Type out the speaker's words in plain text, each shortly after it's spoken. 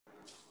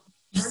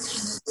Good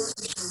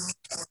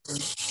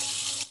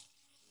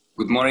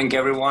morning,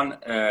 everyone.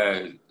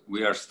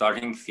 We are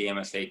starting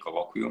CMSA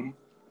Colloquium.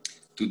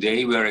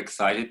 Today, we are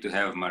excited to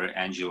have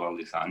Mariangela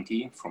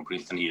Lisanti from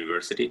Princeton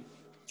University.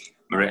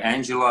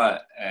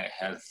 Mariangela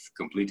has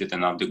completed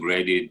an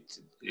undergraduate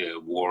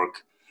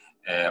work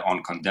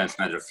on condensed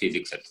matter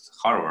physics at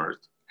Harvard,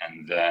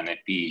 and then a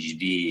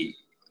PhD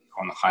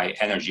on high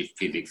energy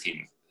physics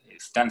in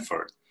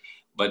Stanford.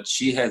 But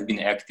she has been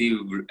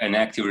an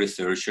active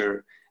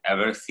researcher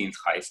ever since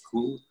high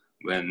school,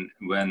 when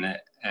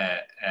a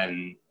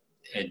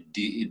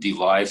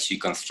device she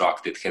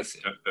constructed has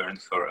earned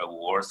her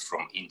awards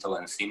from Intel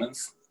and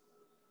Siemens.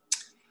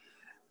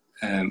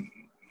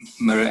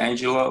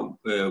 Mariangela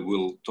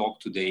will talk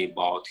today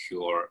about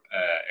her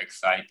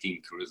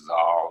exciting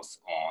results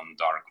on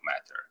dark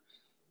matter.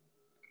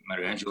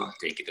 Mariangela,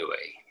 take it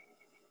away.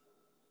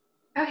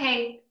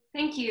 Okay,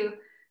 thank you.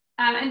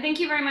 And thank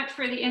you very much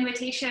for the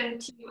invitation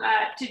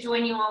to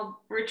join you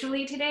all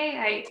virtually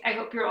today. I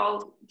hope you're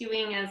all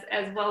doing as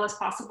well as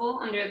possible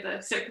under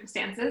the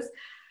circumstances.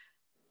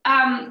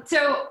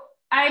 So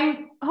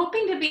I'm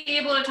hoping to be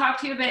able to talk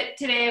to you a bit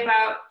today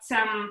about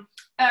some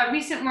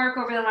recent work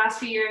over the last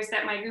few years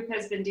that my group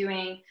has been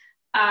doing,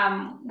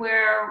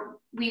 where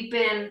we've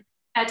been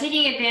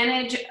taking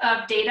advantage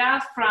of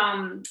data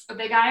from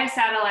the Gaia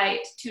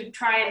satellite to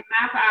try and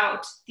map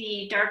out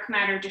the dark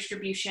matter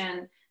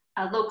distribution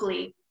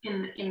locally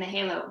in the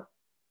halo.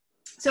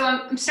 So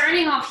I'm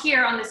starting off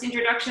here on this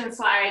introduction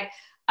slide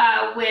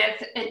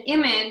with an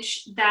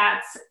image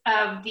that's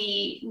of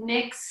the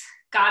Nyx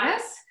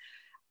goddess.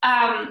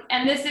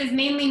 And this is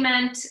mainly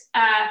meant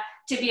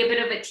to be a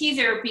bit of a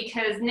teaser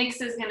because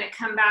Nyx is going to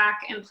come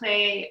back and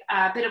play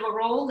a bit of a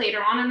role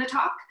later on in the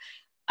talk.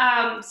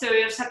 So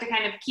you'll just have to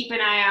kind of keep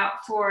an eye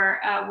out for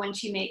when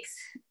she makes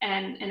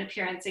an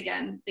appearance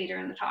again later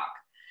in the talk.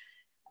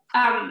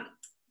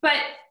 But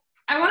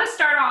I want to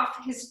start off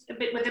with a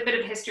bit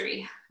of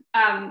history.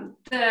 Our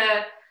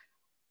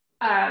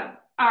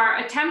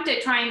attempt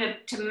at trying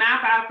to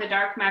map out the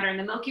dark matter in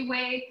the Milky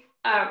Way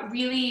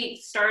really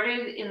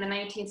started in the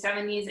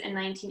 1970s and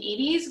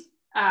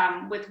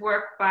 1980s with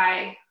work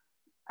by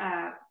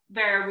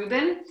Vera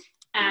Rubin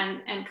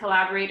and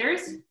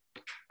collaborators.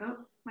 Oh,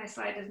 my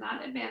slide is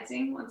not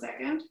advancing. 1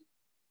 second.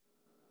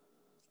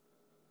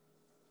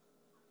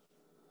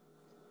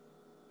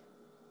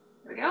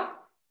 There we go.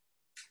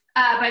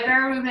 By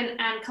Vera Rubin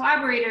and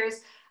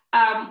collaborators,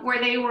 where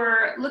they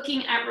were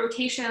looking at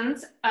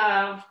rotations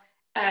of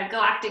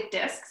galactic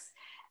disks.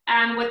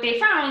 And what they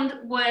found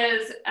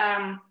was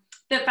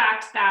the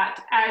fact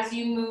that as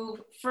you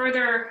move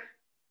further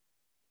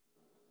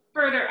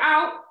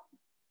out,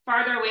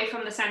 farther away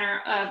from the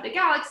center of the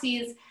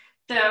galaxies,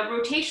 the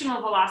rotational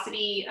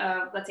velocity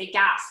of, let's say,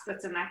 gas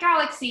that's in that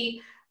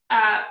galaxy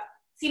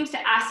seems to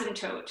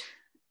asymptote.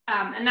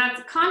 And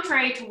that's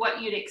contrary to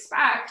what you'd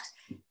expect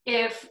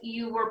if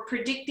you were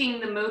predicting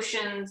the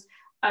motions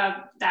of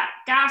that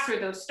gas or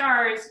those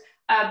stars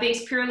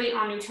based purely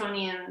on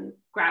Newtonian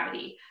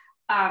gravity.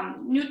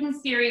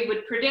 Newton's theory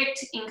would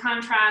predict, in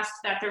contrast,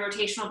 that the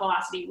rotational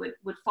velocity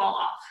would fall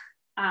off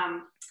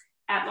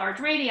at large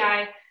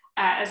radii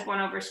as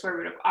 1 over square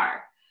root of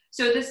r.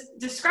 So this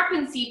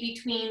discrepancy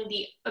between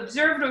the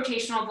observed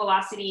rotational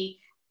velocity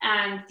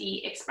and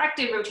the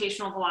expected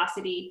rotational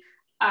velocity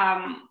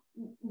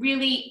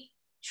really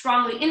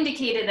strongly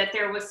indicated that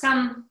there was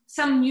some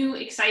new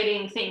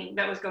exciting thing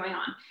that was going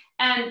on.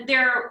 And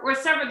there's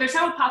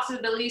several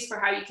possibilities for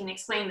how you can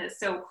explain this.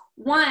 So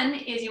one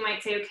is you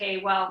might say,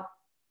 okay, well,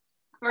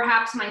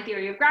 perhaps my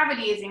theory of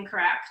gravity is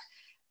incorrect,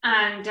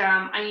 and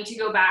I need to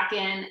go back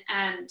in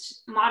and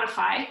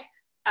modify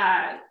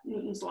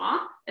Newton's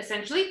law,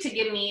 essentially, to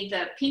give me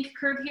the pink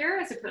curve here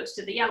as opposed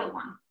to the yellow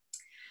one.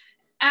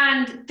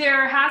 And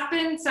there has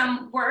been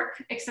some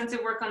work,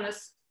 extensive work on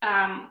this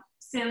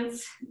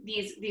since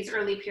these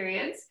early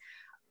periods.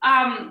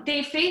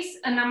 They face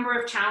a number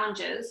of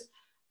challenges.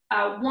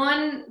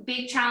 One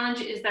big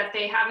challenge is that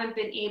they haven't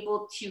been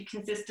able to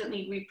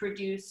consistently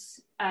reproduce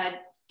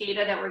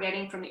data that we're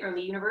getting from the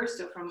early universe,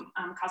 so from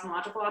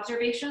cosmological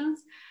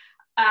observations.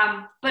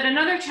 But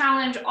another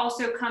challenge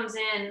also comes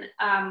in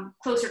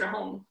closer to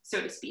home,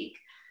 so to speak.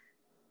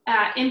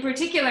 In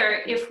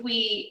particular, if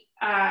we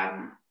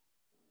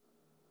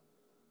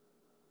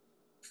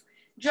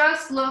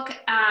just look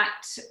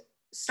at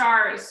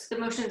stars, the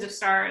motions of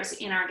stars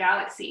in our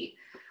galaxy,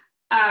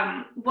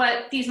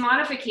 what these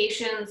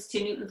modifications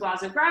to Newton's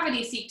laws of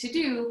gravity seek to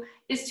do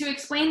is to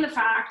explain the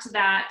fact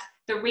that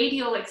the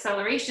radial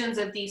accelerations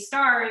of these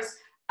stars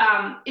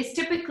is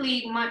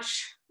typically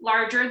much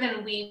larger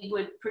than we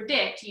would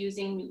predict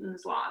using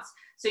Newton's laws.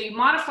 So you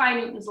modify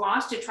Newton's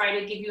laws to try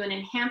to give you an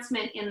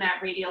enhancement in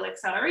that radial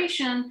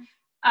acceleration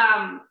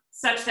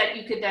such that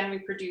you could then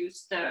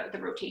reproduce the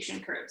rotation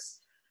curves.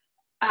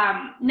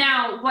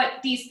 Now,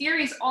 what these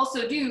theories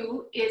also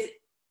do is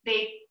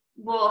they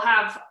will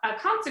have a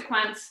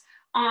consequence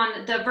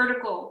on the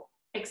vertical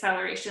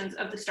accelerations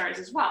of the stars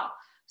as well.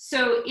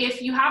 So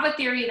if you have a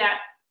theory that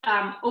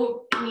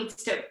needs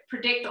to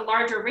predict a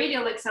larger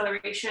radial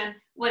acceleration,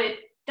 what it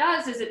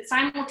does is it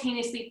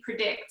simultaneously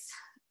predicts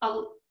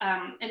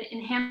an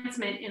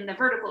enhancement in the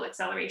vertical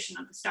acceleration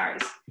of the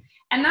stars.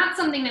 And that's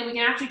something that we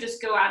can actually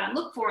just go out and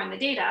look for in the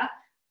data,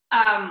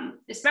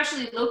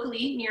 especially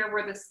locally near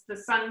where the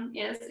sun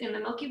is in the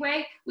Milky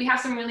Way. We have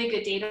some really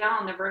good data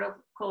on the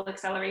vertical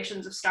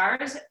accelerations of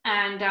stars.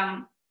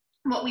 And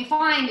what we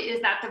find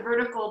is that the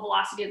vertical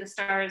velocity of the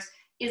stars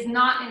is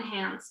not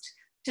enhanced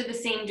to the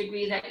same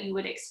degree that you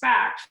would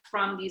expect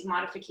from these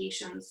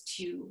modifications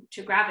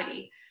to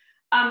gravity.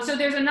 So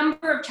there's a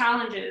number of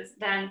challenges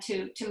then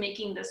to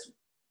making this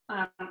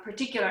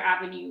particular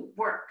avenue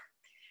work.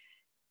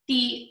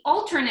 The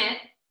alternate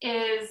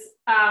is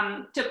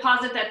to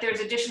posit that there's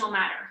additional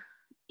matter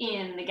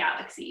in the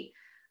galaxy.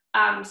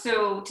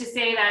 So to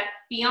say that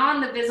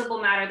beyond the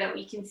visible matter that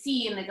we can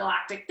see in the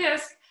galactic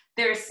disk,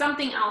 there's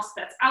something else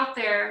that's out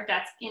there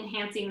that's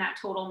enhancing that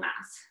total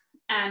mass.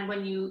 And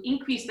when you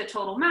increase the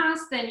total mass,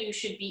 then you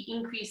should be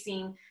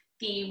increasing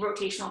the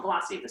rotational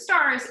velocity of the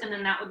stars, and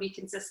then that would be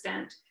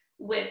consistent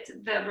with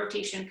the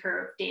rotation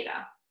curve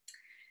data.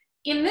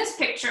 In this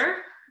picture,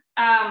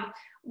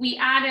 we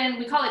add in,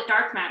 we call it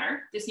dark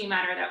matter, this new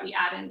matter that we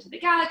add into the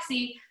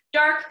galaxy.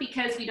 Dark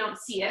because we don't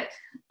see it,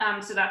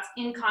 so that's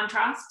in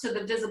contrast to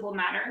the visible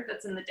matter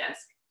that's in the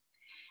disk.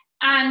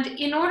 And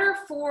in order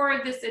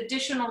for this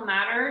additional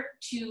matter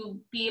to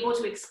be able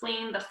to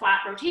explain the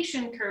flat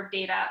rotation curve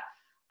data,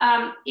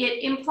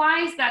 it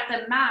implies that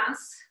the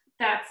mass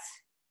that's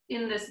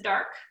in this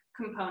dark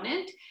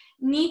component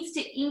needs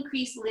to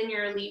increase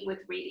linearly with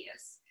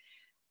radius.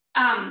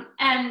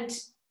 And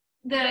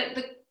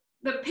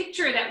the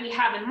picture that we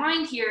have in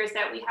mind here is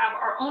that we have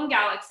our own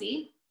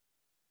galaxy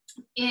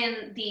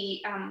in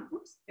the,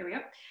 there we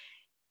go,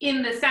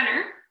 in the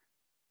center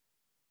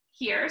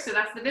here. So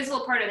that's the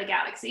visible part of the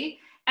galaxy.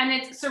 And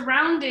it's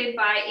surrounded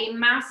by a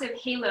massive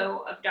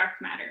halo of dark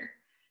matter.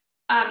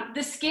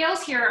 The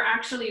scales here are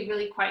actually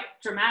really quite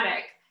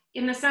dramatic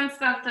in the sense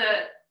that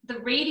the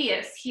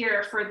radius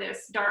here for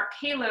this dark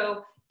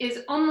halo is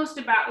almost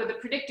about, or the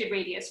predicted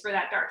radius for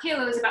that dark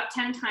halo is about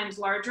 10 times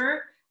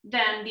larger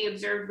than the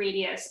observed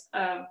radius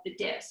of the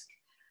disk.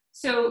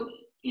 So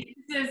this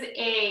is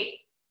a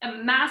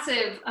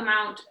massive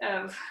amount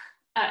of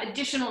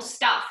additional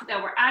stuff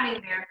that we're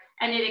adding there,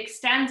 and it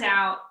extends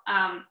out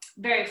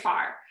very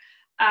far.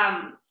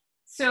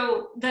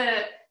 So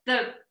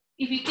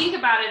if you think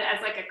about it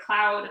as like a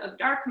cloud of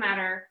dark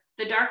matter,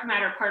 the dark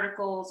matter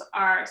particles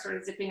are sort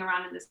of zipping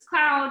around in this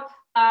cloud.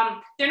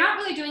 They're not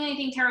really doing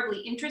anything terribly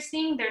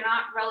interesting. They're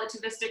not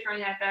relativistic or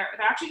anything like that.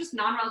 They're actually just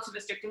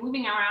non-relativistic. They're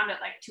moving around at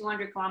like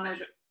 200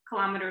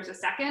 kilometers a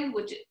second,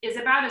 which is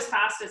about as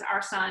fast as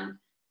our sun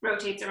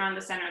rotates around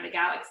the center of the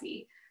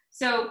galaxy.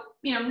 So,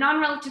 you know,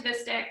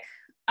 non-relativistic,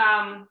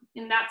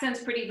 in that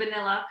sense, pretty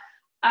vanilla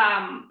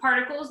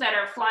particles that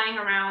are flying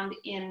around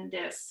in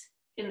this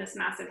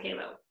massive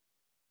halo.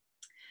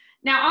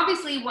 Now,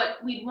 obviously, what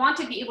we want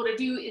to be able to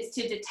do is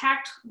to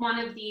detect one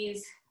of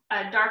these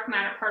dark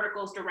matter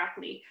particles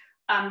directly.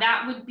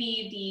 That would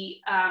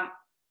be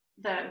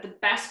the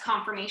best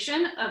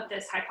confirmation of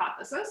this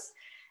hypothesis.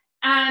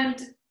 And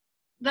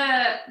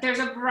there's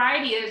a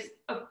variety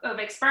of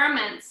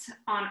experiments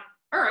on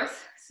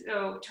Earth,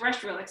 so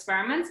terrestrial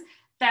experiments,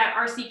 that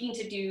are seeking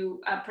to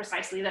do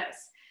precisely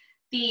this.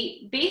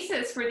 The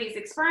basis for these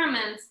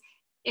experiments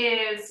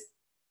is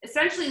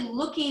essentially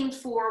looking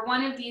for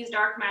one of these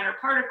dark matter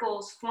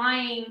particles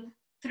flying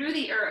through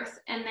the Earth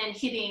and then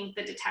hitting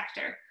the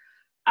detector.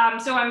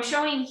 So I'm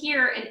showing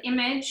here an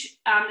image.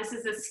 This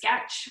is a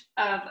sketch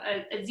of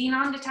a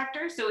xenon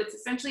detector. So it's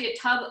essentially a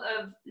tub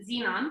of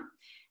xenon.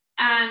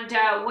 And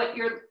what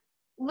you're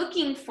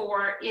looking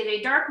for is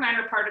a dark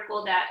matter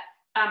particle that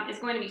is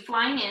going to be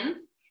flying in,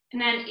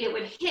 and then it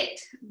would hit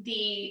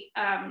the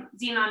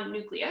xenon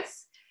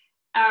nucleus.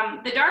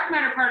 The dark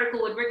matter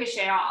particle would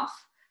ricochet off,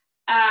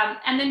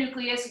 and the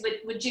nucleus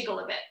would jiggle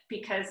a bit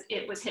because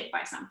it was hit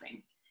by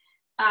something.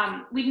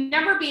 We'd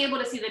never be able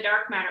to see the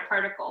dark matter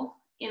particle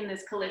in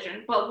this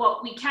collision, but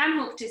what we can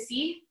hope to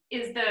see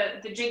is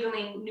the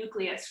jiggling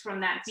nucleus from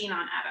that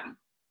xenon atom.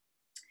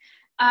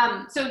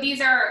 So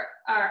these are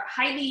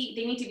they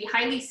need to be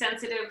highly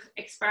sensitive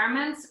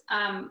experiments,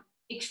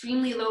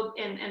 extremely low,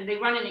 and they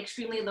run in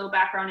extremely low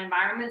background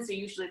environments, so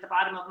usually at the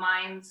bottom of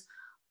mines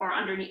or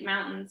underneath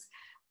mountains.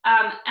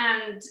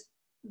 And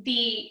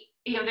they've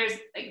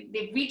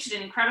reached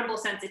an incredible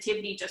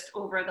sensitivity just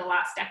over the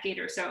last decade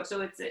or so.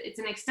 So it's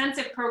an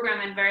extensive program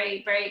and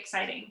very, very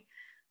exciting.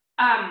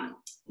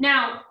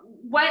 Now,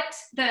 what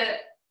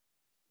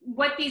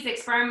these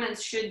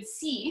experiments should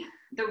see,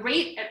 the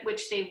rate at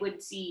which they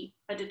would see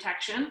a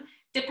detection,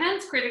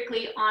 depends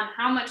critically on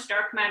how much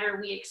dark matter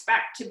we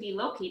expect to be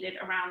located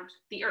around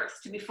the Earth,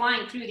 to be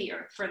flying through the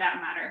Earth for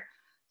that matter.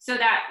 So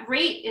that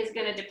rate is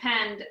going to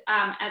depend,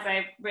 as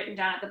I've written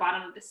down at the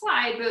bottom of the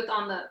slide, both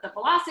on the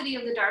velocity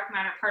of the dark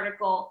matter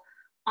particle,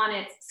 on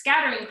its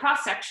scattering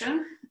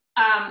cross-section,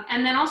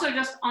 and then also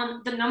just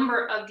on the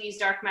number of these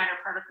dark matter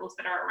particles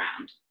that are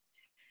around.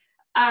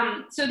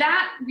 So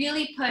that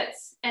really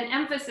puts an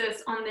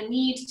emphasis on the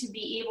need to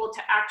be able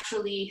to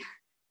actually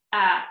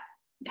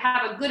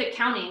have a good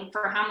accounting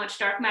for how much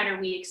dark matter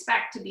we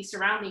expect to be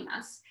surrounding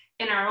us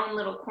in our own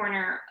little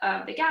corner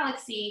of the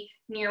galaxy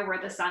near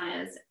where the sun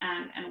is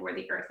and where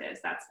the Earth is.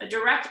 That's a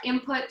direct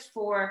input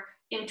for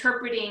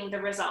interpreting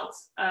the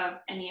results of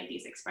any of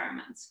these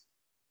experiments.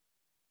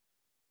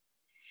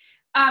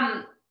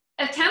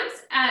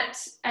 Attempts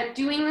at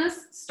doing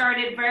this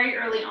started very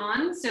early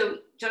on. So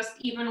just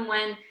even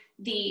when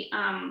the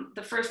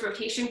first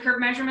rotation curve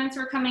measurements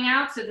were coming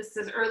out. So this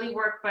is early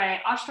work by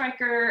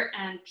Ostreicher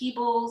and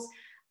Peebles,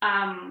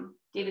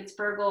 David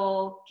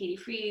Spergel, Katie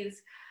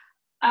Fries.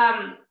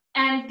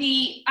 And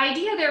the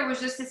idea there was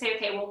just to say,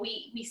 okay, well,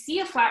 we see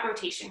a flat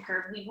rotation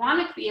curve. We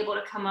want to be able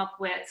to come up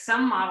with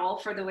some model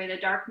for the way the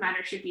dark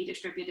matter should be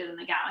distributed in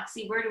the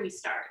galaxy. Where do we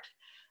start?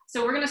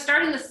 So we're going to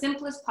start in the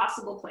simplest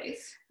possible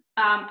place.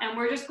 And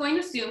we're just going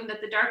to assume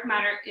that the dark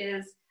matter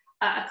is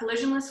a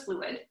collisionless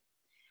fluid.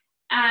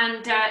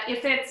 And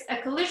if it's a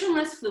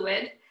collisionless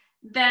fluid,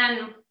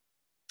 then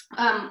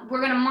we're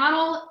going to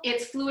model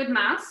its fluid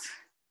mass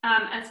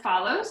as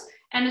follows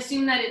and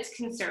assume that it's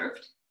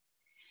conserved.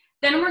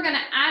 Then we're going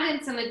to add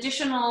in some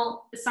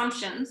additional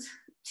assumptions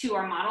to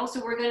our model.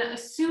 So we're going to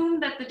assume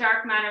that the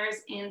dark matter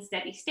is in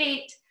steady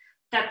state,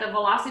 that the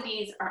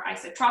velocities are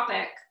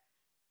isotropic,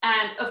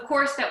 and of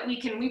course that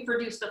we can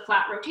reproduce the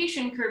flat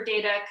rotation curve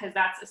data, because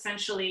that's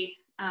essentially,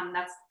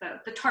 that's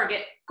the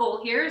target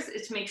goal here is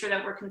to make sure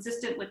that we're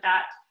consistent with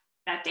that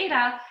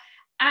data.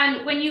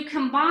 And when you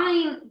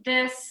combine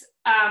this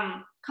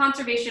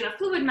conservation of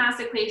fluid mass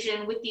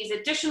equation with these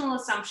additional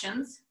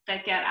assumptions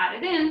that get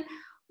added in,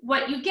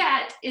 what you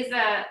get is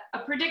a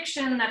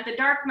prediction that the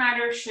dark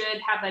matter should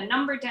have a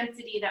number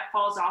density that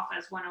falls off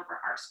as 1 over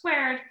r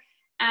squared,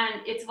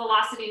 and its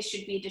velocities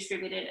should be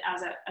distributed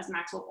as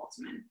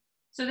Maxwell-Boltzmann.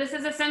 So this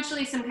is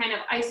essentially some kind of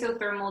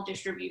isothermal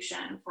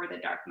distribution for the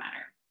dark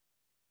matter.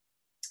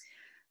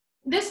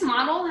 This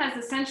model has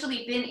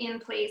essentially been in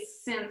place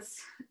since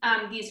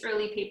these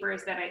early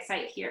papers that I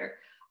cite here.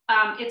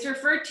 It's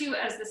referred to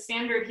as the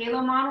standard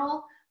halo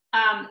model.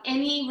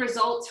 Any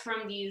results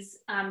from these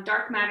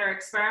dark matter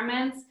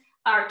experiments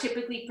are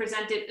typically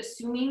presented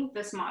assuming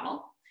this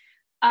model.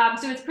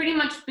 So it's pretty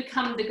much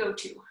become the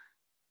go-to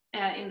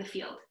in the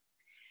field.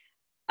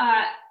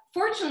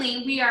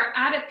 Fortunately, we are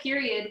at a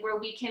period where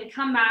we can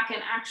come back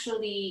and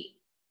actually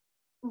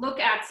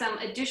look at some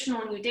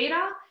additional new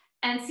data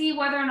and see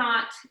whether or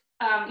not,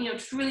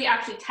 to really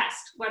actually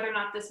test whether or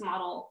not this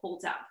model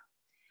holds up.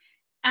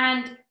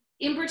 And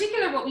in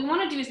particular, what we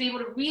want to do is be able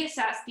to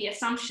reassess the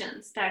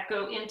assumptions that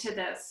go into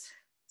this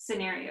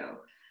scenario.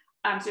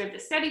 So we have the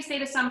steady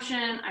state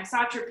assumption,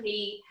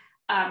 isotropy,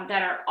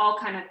 that are all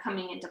kind of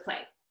coming into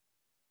play.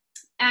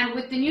 And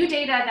with the new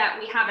data that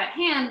we have at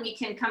hand, we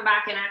can come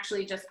back and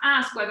actually just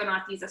ask whether or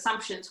not these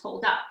assumptions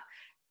hold up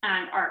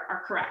and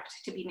are correct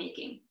to be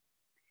making.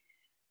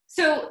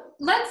 So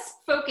let's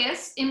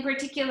focus in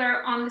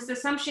particular on this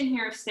assumption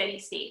here of steady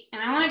state. And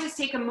I want to just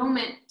take a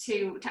moment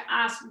to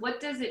ask,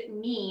 what does it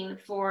mean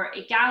for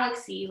a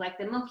galaxy like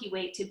the Milky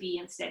Way to be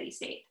in steady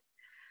state?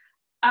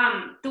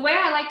 The way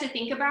I like to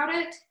think about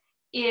it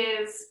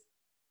is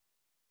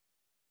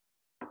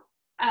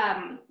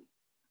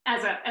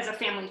as a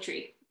family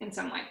tree in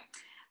some way.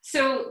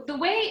 So the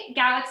way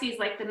galaxies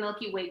like the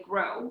Milky Way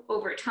grow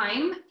over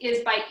time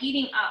is by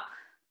eating up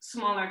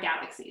smaller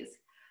galaxies.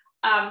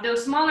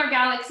 Those smaller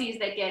galaxies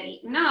that get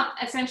eaten up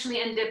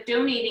essentially end up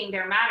donating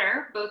their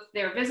matter, both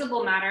their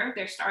visible matter,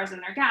 their stars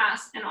and their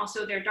gas, and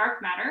also their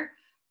dark matter,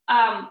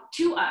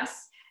 to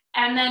us.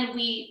 And then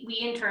we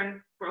in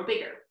turn grow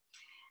bigger.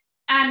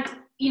 And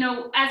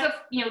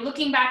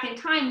looking back in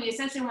time, we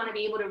essentially want to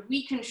be able to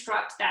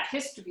reconstruct that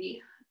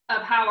history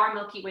of how our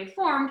Milky Way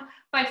formed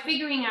by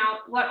figuring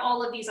out what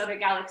all of these other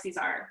galaxies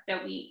are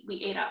that we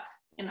ate up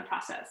in the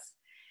process.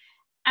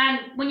 And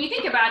when you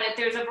think about it,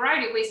 there's a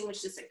variety of ways in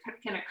which this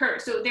can occur.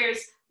 So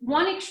there's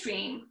one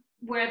extreme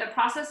where the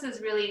process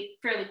is really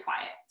fairly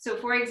quiet. So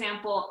for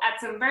example, at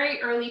some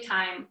very early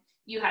time,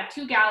 you had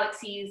two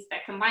galaxies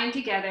that combined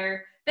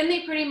together, then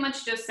they pretty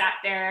much just sat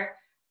there.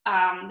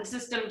 The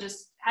system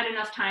just had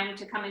enough time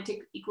to come into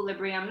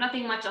equilibrium.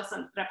 Nothing much else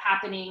ended up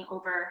happening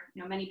over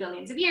many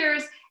billions of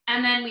years.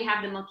 And then we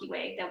have the Milky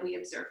Way that we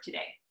observe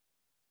today.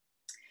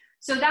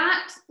 So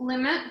that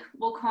limit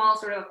we'll call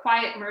sort of a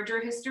quiet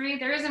merger history.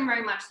 There isn't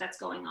very much that's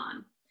going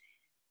on.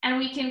 And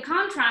we can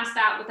contrast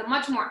that with a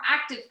much more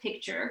active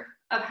picture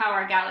of how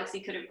our galaxy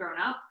could have grown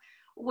up,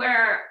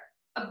 where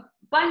a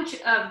bunch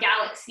of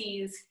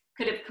galaxies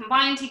could have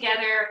combined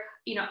together,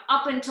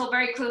 up until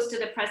very close to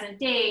the present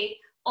day,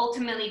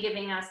 ultimately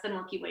giving us the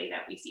Milky Way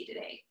that we see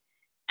today.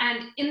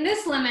 And in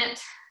this limit,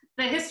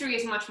 the history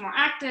is much more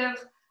active.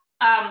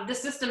 The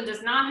system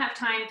does not have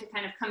time to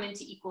kind of come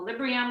into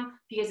equilibrium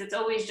because it's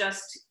always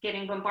just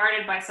getting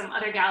bombarded by some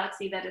other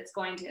galaxy that it's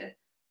going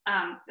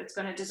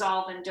to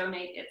dissolve and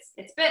donate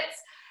its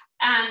bits.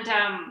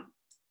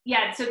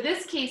 And so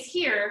this case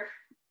here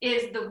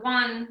is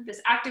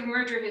this active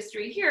merger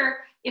history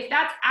here. If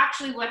that's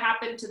actually what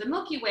happened to the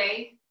Milky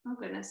Way, oh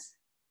goodness,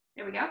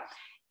 there we go.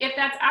 If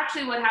that's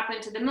actually what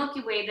happened to the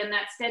Milky Way, then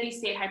that steady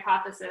state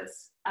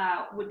hypothesis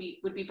would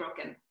be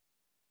broken.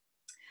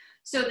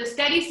 So the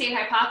steady state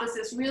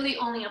hypothesis really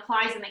only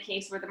applies in the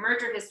case where the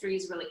merger history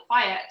is really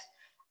quiet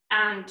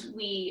and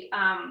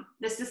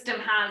the system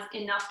has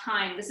enough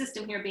time, the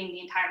system here being the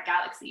entire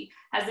galaxy,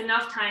 has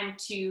enough time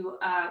to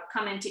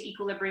come into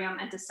equilibrium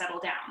and to settle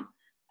down,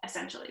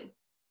 essentially.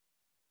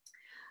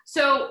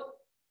 So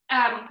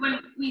when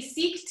we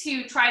seek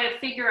to try to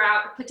figure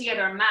out, put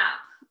together a map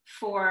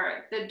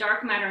for the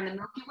dark matter in the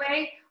Milky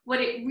Way,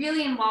 what it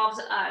really involves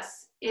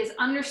us is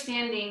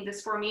understanding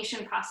this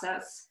formation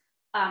process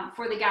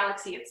for the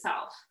galaxy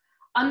itself,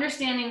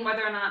 understanding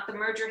whether or not the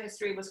merger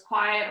history was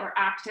quiet or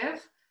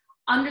active,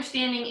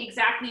 understanding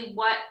exactly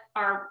what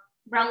our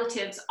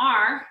relatives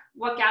are,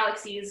 what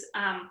galaxies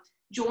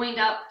joined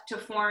up to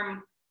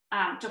form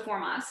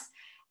us,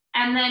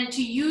 and then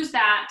to use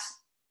that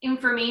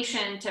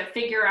information to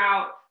figure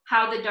out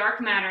how the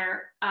dark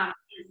matter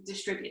is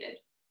distributed.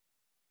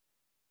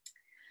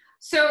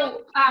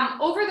 So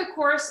over the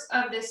course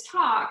of this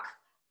talk,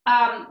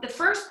 the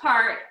first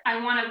part,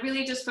 I want to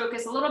really just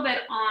focus a little bit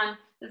on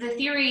the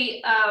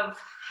theory of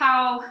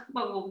how,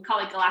 well, we call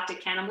it galactic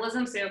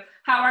cannibalism, so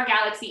how our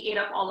galaxy ate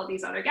up all of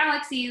these other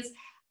galaxies,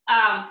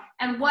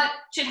 and what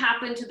should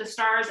happen to the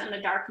stars and the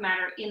dark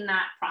matter in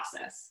that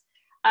process.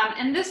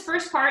 And this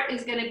first part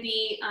is going to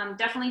be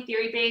definitely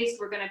theory-based.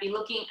 We're going to be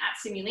looking at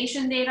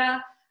simulation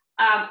data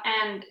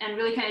and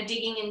really kind of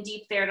digging in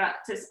deep there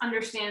to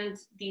understand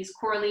these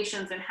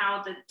correlations and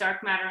how the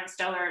dark matter and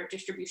stellar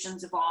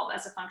distributions evolve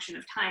as a function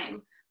of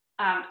time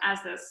as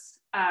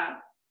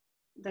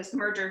this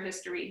merger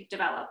history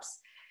develops.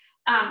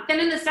 Then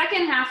in the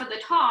second half of the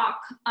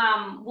talk,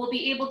 we'll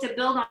be able to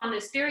build on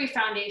this theory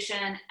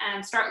foundation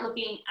and start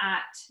looking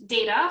at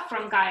data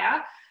from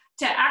Gaia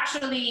to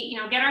actually,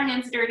 get our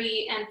hands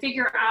dirty and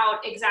figure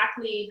out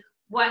exactly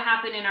what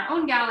happened in our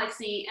own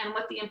galaxy and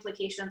what the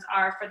implications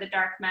are for the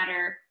dark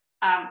matter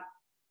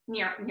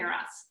near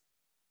us.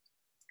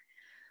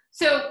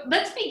 So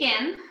let's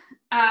begin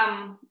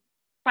by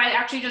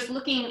actually just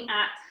looking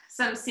at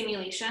some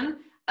simulation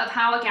of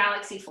how a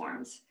galaxy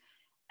forms.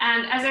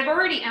 And as I've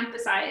already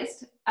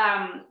emphasized,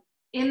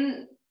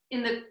 in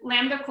the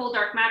lambda cold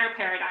dark matter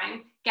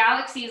paradigm,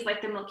 galaxies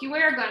like the Milky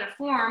Way are going to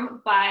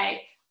form by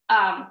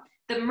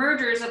the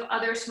mergers of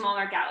other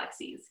smaller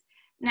galaxies.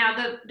 Now,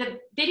 the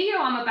video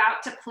I'm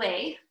about to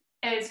play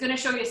is going to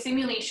show you a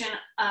simulation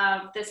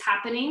of this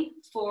happening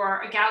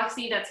for a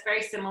galaxy that's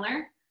very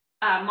similar,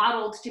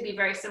 modeled to be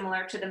very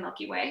similar to the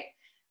Milky Way.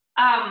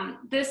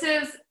 This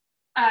is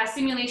a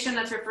simulation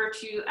that's referred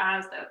to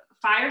as the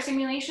FIRE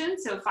simulation.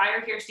 So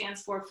FIRE here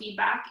stands for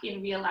feedback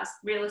in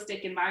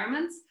realistic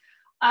environments.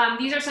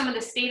 These are some of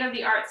the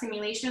state-of-the-art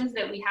simulations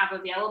that we have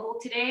available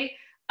today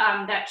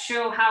that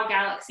show how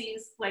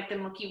galaxies like the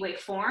Milky Way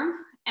form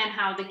and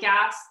how the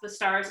gas, the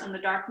stars, and the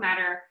dark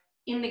matter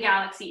in the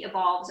galaxy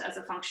evolves as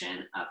a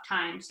function of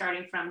time,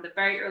 starting from the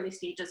very early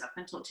stages up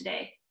until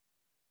today.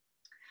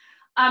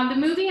 The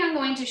movie I'm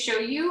going to show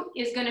you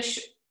is going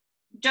to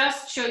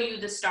just show you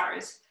the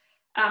stars.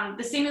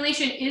 The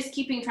simulation is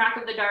keeping track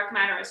of the dark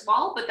matter as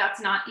well, but that's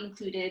not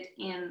included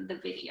in the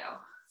video.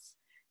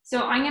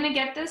 So I'm going to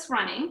get this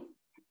running.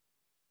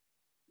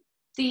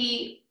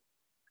 The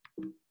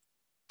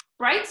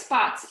bright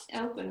spots,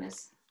 oh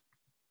goodness.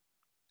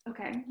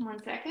 Okay,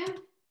 1 second. Here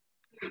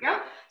we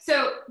go.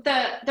 So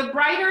the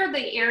brighter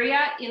the area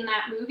in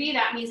that movie,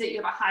 that means that you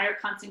have a higher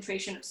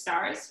concentration of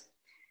stars.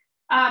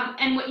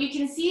 And what you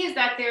can see is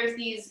that there's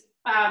these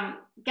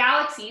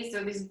galaxies,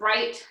 so these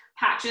bright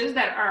patches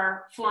that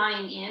are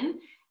flying in,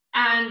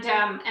 and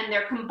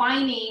they're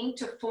combining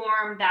to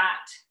form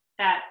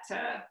that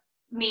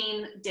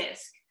main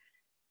disk.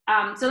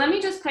 So let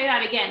me just play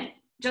that again,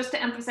 just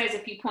to emphasize a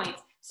few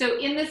points. So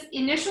in this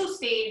initial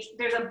stage,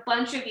 there's a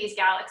bunch of these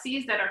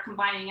galaxies that are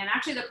combining, and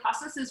actually the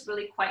process is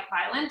really quite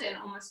violent and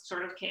almost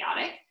sort of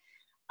chaotic.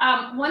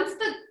 Once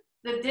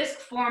the disk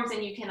forms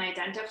and you can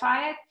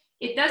identify it,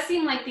 it does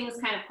seem like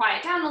things kind of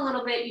quiet down a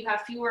little bit. You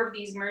have fewer of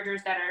these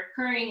mergers that are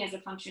occurring as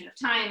a function of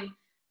time.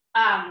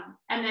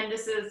 And then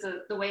this is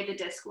the way the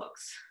disk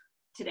looks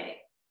today.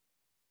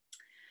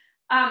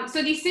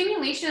 So these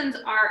simulations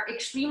are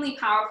extremely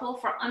powerful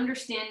for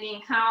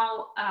understanding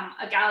how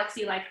a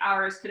galaxy like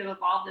ours could have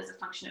evolved as a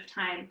function of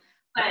time,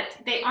 but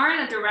they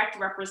aren't a direct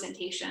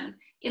representation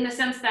in the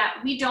sense that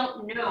we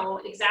don't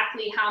know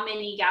exactly how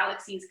many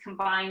galaxies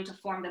combine to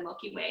form the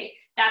Milky Way.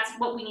 That's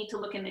what we need to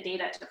look in the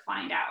data to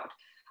find out.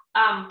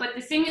 But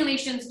the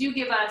simulations do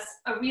give us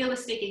a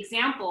realistic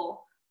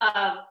example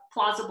of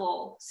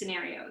plausible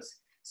scenarios.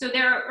 So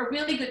they're a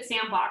really good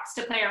sandbox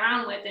to play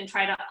around with and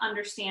try to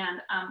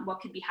understand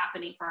what could be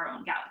happening for our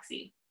own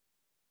galaxy.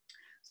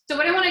 So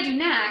what I want to do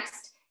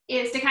next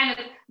is to kind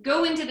of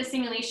go into the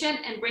simulation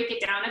and break it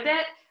down a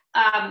bit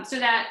so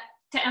that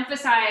to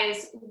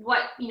emphasize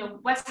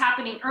what's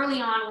happening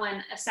early on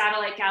when a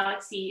satellite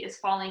galaxy is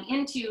falling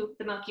into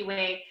the Milky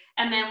Way,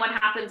 and then what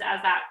happens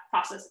as that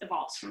process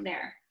evolves from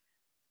there.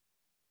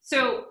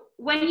 So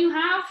when you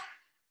have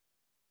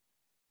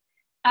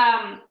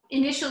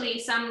initially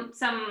some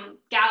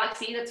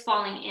galaxy that's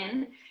falling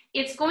in,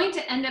 it's going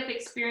to end up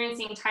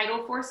experiencing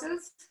tidal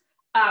forces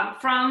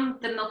from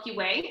the Milky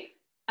Way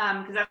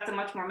because that's a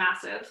much more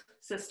massive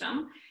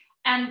system.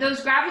 And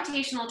those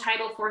gravitational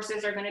tidal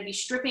forces are going to be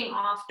stripping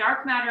off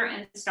dark matter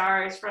and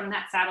stars from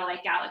that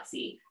satellite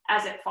galaxy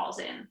as it falls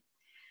in.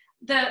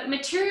 The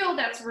material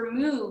that's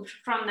removed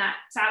from that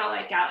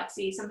satellite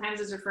galaxy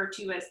sometimes is referred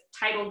to as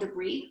tidal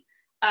debris.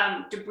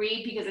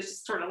 Debris because it's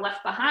just sort of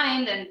left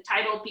behind, and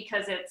tidal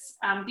because it's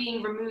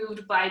being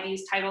removed by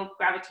these tidal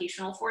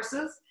gravitational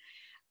forces.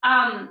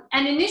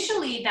 And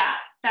initially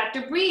that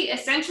debris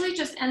essentially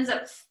just ends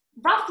up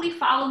roughly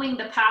following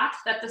the path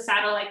that the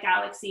satellite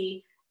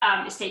galaxy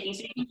is taking.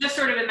 So you can just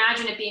sort of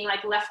imagine it being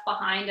like left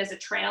behind as a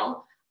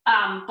trail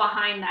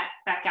behind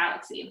that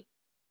galaxy.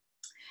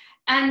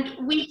 And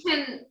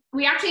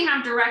we actually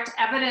have direct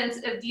evidence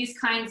of these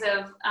kinds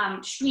of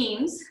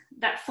streams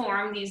that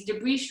form, these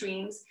debris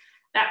streams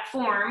that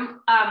form,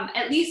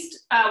 at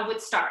least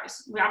with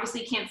stars. We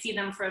obviously can't see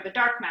them for the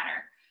dark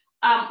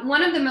matter.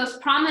 One of the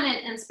most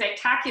prominent and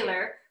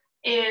spectacular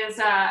is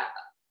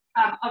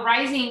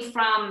arising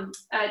from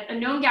a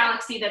known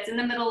galaxy that's in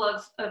the middle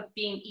of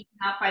being eaten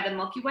up by the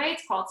Milky Way.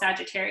 It's called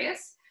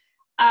Sagittarius.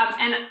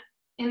 And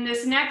in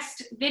this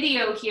next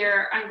video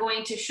here, I'm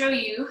going to show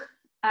you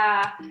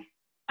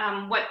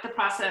what the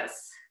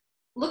process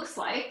looks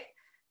like.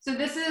 So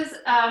this is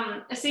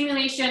a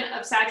simulation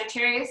of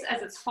Sagittarius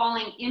as it's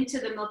falling into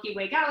the Milky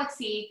Way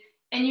galaxy.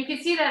 And you can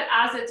see that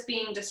as it's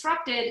being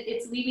disrupted,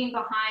 it's leaving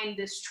behind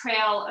this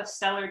trail of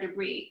stellar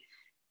debris.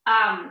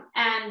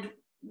 And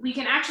we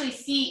can actually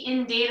see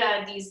in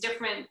data these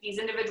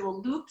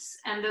individual loops,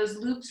 and those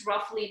loops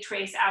roughly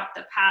trace out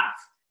the path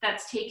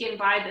that's taken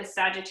by the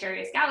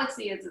Sagittarius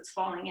galaxy as it's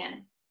falling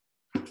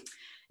in.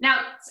 Now,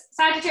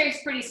 Sagittarius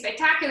is pretty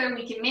spectacular.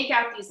 We can make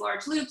out these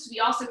large loops. We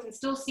also can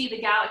still see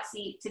the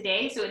galaxy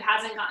today, so it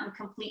hasn't gotten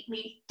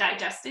completely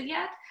digested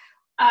yet.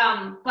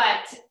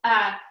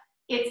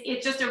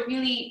 It's just a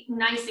really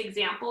nice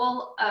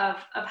example of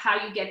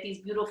how you get these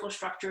beautiful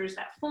structures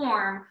that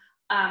form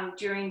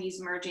during these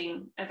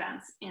merging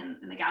events in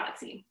the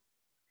galaxy.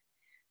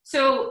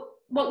 So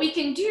what we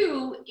can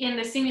do in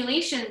the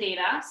simulation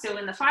data, so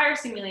in the fire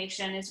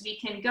simulation, is we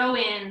can go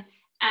in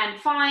and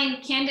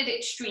find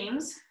candidate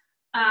streams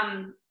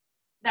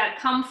that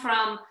come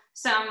from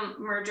some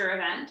merger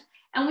event.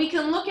 And we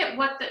can look at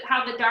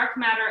how the dark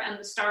matter and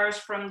the stars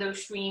from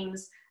those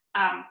streams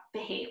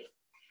behave.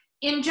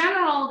 In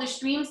general, the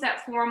streams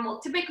that form will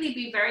typically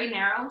be very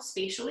narrow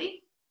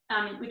spatially,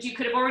 which you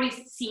could have already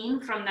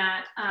seen from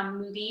that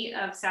movie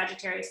of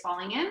Sagittarius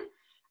falling in.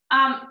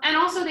 And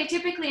also they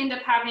typically end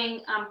up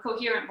having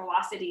coherent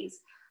velocities.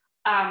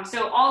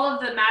 So all of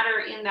the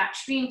matter in that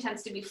stream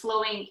tends to be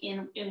flowing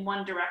in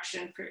one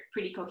direction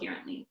pretty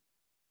coherently.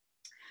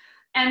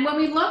 And when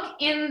we look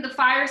in the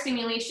fire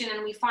simulation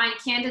and we find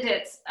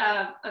candidates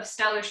of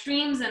stellar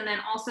streams, and then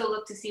also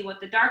look to see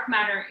what the dark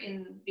matter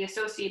in the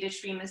associated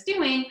stream is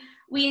doing,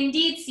 we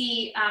indeed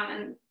see,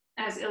 and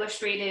as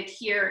illustrated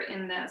here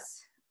in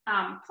this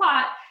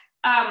plot,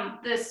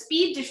 the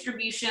speed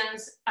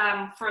distributions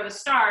for the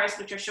stars,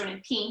 which are shown in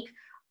pink,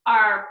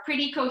 are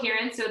pretty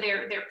coherent. So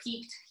they're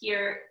peaked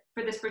here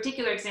for this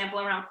particular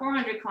example around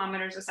 400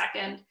 kilometers a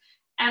second.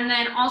 And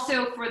then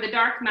also for the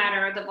dark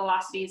matter, the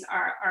velocities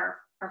are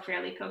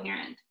fairly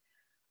coherent.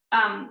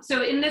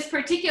 So in this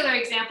particular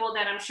example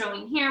that I'm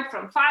showing here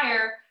from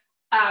fire,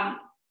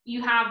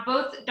 you have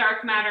both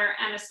dark matter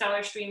and a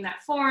stellar stream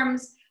that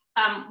forms.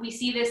 We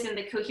see this in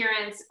the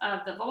coherence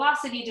of the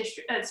velocity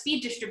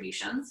speed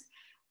distributions.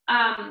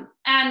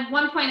 And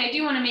one point I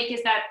do want to make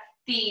is that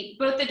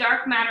both the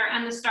dark matter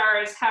and the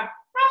stars have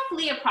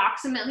roughly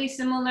approximately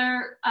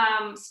similar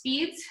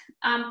speeds,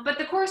 but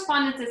the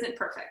correspondence isn't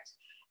perfect.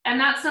 And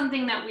that's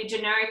something that we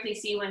generically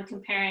see when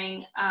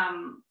comparing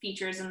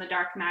features in the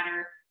dark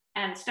matter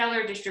and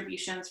stellar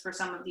distributions for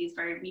some of these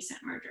very recent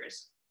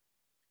mergers.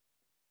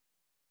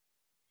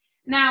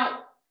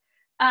 Now,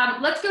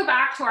 let's go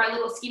back to our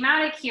little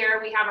schematic here.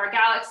 We have our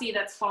galaxy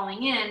that's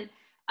falling in.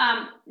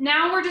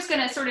 Now we're just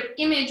going to sort of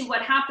image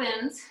what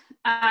happens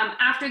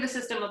after the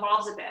system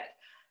evolves a bit.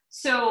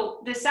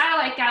 So the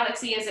satellite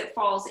galaxy, as it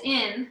falls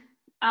in,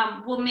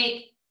 will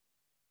make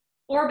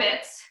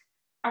orbits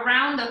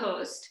around the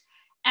host.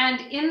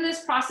 And in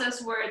this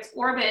process where it's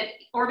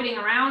orbiting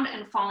around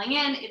and falling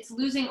in, it's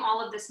losing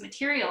all of this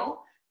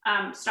material,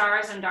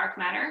 stars and dark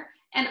matter.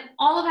 And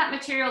all of that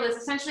material is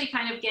essentially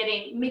kind of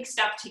getting mixed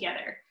up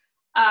together.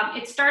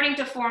 It's starting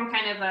to form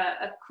kind of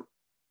a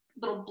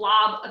little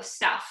blob of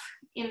stuff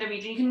in the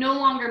region. You can no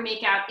longer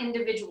make out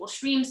individual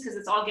streams because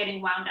it's all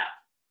getting wound up.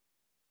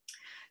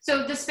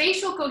 So the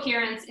spatial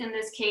coherence in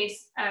this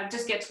case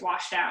just gets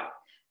washed out.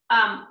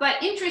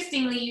 But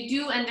interestingly, you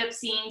do end up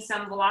seeing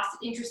some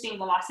interesting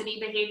velocity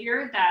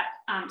behavior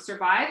that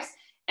survives.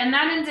 And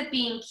that ends up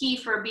being key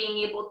for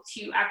being able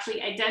to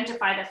actually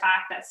identify the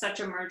fact that such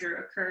a merger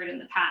occurred in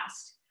the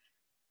past.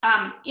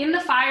 In the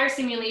fire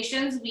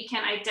simulations, we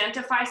can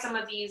identify some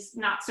of these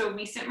not so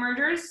recent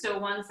mergers, so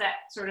ones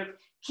that sort of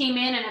came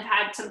in and have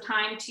had some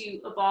time to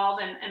evolve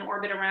and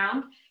orbit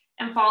around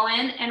and fall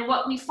in. And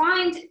what we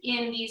find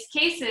in these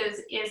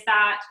cases is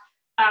that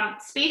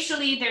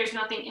Spatially, there's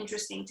nothing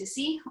interesting to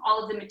see.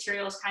 All of the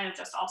material is kind of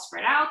just all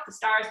spread out. The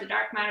stars, the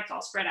dark matter, it's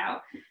all spread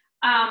out.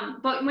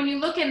 But when you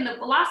look in the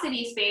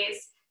velocity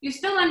space, you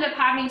still end up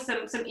having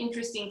some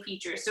interesting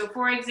features. So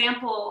for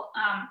example,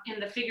 in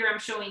the figure I'm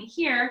showing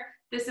here,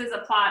 this is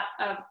a plot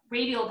of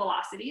radial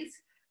velocities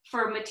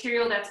for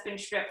material that's been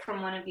stripped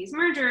from one of these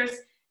mergers.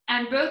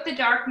 And both the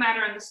dark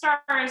matter and the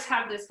stars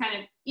have this kind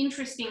of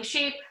interesting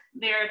shape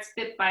there. It's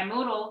a bit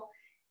bimodal.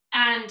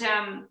 And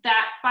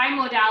that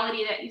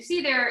bimodality that you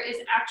see there is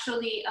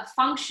actually a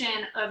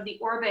function of the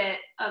orbit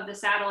of the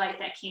satellite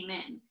that came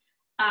in.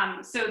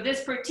 So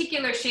this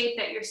particular shape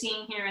that you're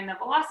seeing here in the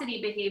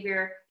velocity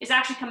behavior is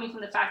actually coming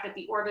from the fact that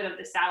the orbit of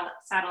the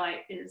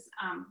satellite is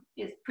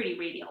pretty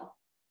radial.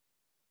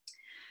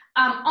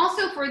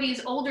 Also for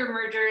these older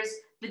mergers,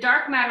 the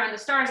dark matter and the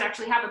stars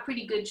actually have a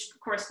pretty good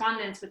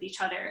correspondence with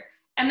each other.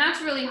 And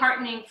that's really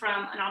heartening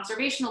from an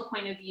observational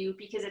point of view,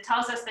 because it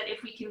tells us that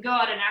if we can go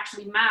out and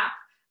actually map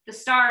the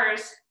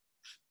stars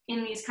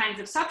in these kinds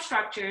of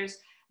substructures,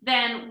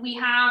 then we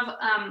have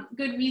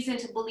good reason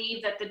to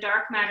believe that the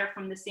dark matter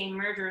from the same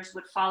mergers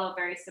would follow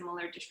very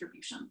similar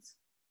distributions.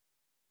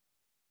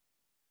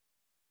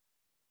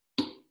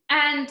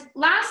 And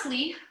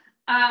lastly,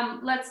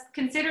 let's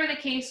consider the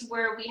case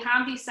where we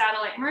have these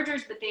satellite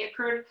mergers, but they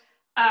occurred,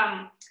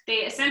 they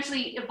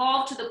essentially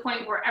evolved to the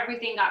point where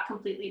everything got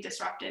completely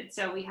disrupted.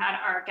 So we had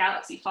our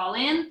galaxy fall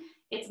in,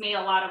 it's made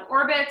a lot of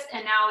orbits,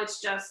 and now it's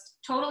just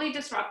totally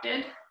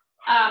disrupted.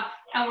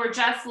 And we're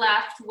just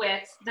left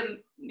with the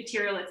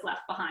material that's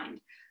left behind.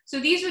 So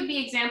these would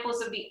be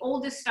examples of the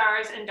oldest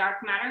stars and dark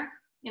matter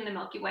in the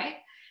Milky Way.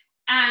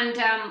 And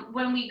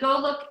when we go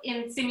look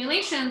in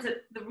simulations at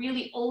the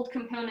really old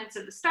components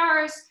of the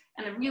stars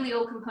and the really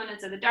old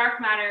components of the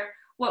dark matter,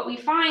 what we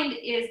find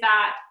is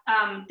that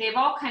they've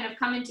all kind of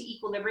come into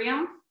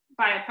equilibrium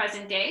by the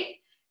present day.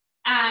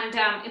 And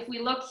if we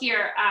look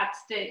here at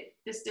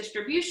this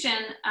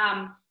distribution,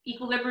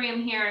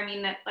 equilibrium here, I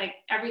mean that like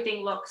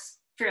everything looks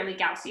fairly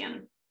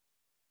Gaussian,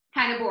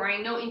 kind of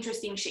boring, no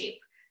interesting shape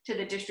to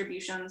the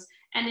distributions.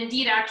 And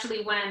indeed,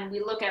 actually, when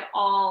we look at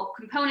all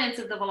components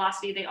of the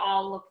velocity, they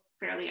all look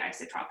fairly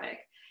isotropic.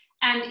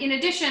 And in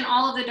addition,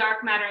 all of the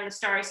dark matter and the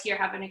stars here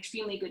have an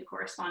extremely good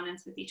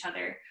correspondence with each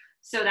other.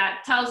 So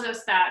that tells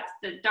us that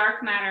the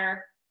dark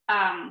matter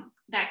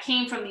that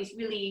came from these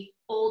really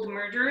old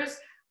mergers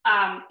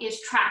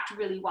is tracked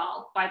really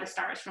well by the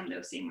stars from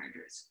those same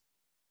mergers.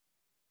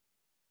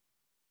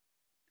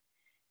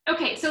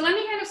 Okay, so let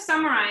me kind of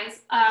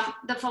summarize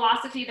the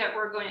philosophy that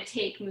we're going to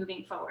take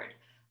moving forward.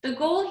 The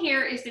goal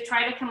here is to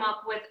try to come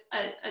up with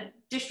a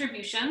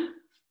distribution,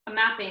 a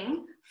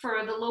mapping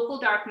for the local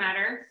dark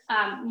matter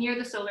near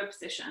the solar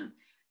position.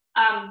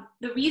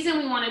 The reason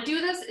we want to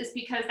do this is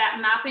because that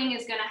mapping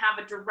is going to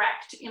have a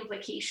direct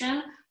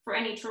implication for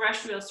any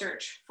terrestrial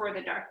search for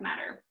the dark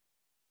matter.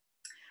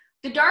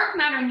 The dark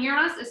matter near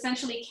us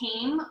essentially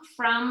came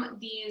from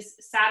these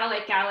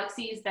satellite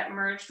galaxies that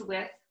merged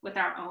with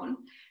our own.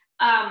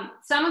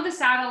 Some of the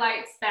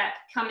satellites that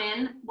come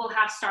in will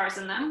have stars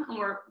in them, and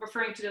we're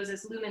referring to those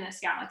as luminous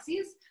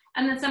galaxies,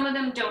 and then some of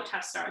them don't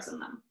have stars in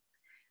them.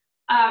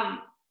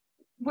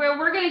 Where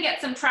we're going to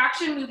get some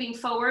traction moving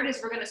forward is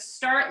we're going to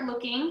start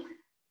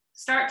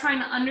trying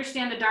to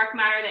understand the dark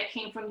matter that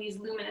came from these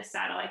luminous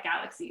satellite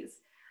galaxies.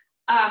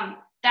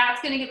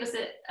 That's going to give us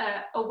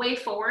a way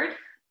forward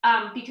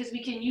because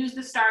we can use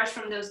the stars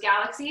from those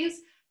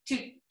galaxies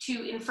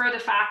to infer the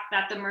fact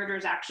that the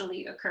mergers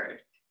actually occurred.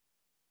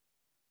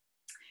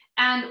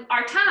 And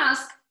our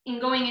task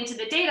in going into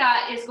the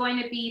data is going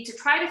to be to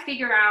try to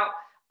figure out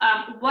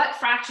what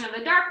fraction of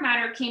the dark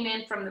matter came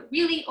in from the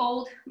really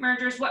old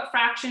mergers, what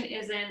fraction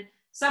is in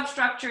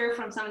substructure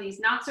from some of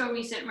these not so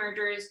recent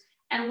mergers,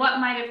 and what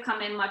might have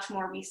come in much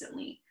more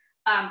recently.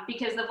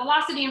 Because the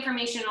velocity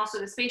information, also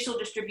the spatial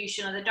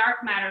distribution of the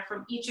dark matter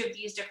from each of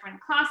these different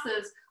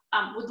classes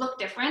would look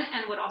different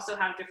and would also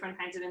have different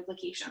kinds of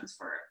implications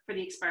for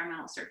the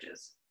experimental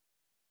searches.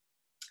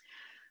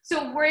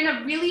 So we're in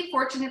a really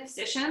fortunate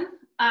position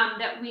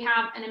that we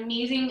have an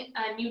amazing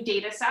new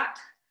data set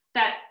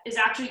that is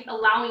actually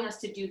allowing us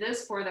to do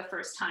this for the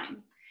first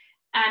time.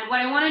 And what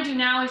I want to do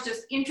now is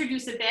just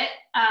introduce a bit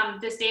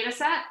this data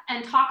set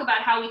and talk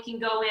about how we can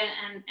go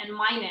in and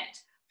mine it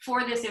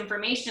for this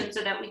information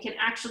so that we can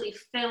actually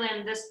fill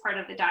in this part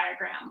of the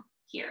diagram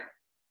here.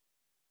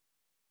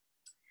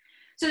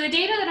 So the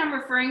data that I'm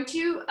referring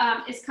to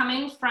is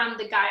coming from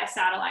the Gaia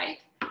satellite.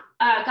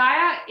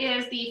 Gaia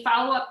is the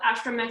follow-up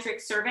astrometric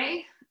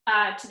survey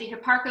to the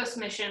Hipparcos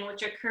mission,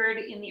 which occurred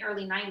in the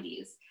early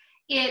 90s.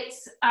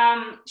 It's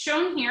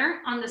shown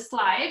here on the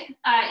slide.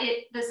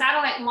 The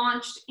satellite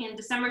launched in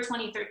December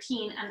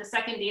 2013, and the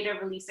second data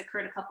release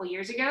occurred a couple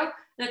years ago.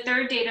 The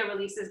third data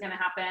release is going to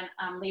happen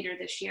later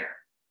this year.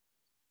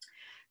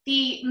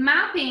 The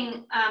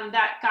mapping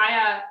that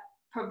Gaia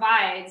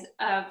provides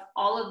of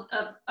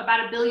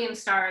about 1 billion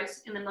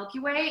stars in the Milky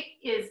Way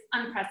is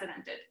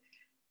unprecedented.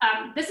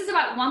 This is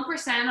about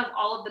 1% of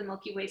all of the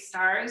Milky Way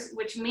stars,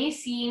 which may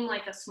seem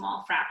like a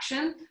small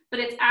fraction, but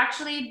it's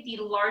actually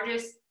the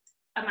largest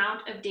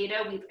amount of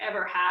data we've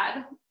ever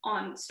had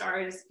on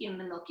stars in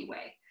the Milky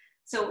Way.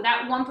 So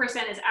that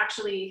 1% is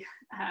actually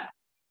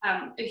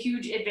a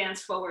huge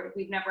advance forward.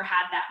 We've never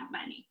had that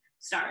many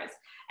stars.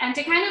 And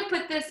to kind of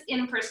put this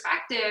in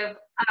perspective,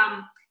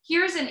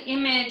 here's an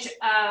image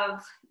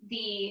of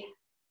the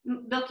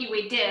Milky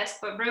Way disk,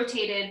 but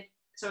rotated,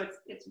 so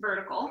it's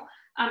vertical.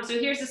 So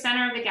here's the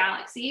center of the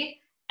galaxy,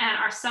 and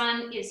our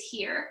sun is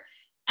here.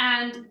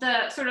 And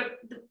the sort of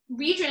the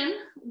region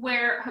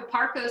where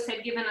Hipparcos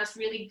had given us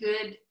really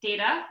good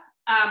data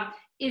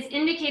is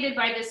indicated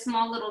by this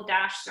small little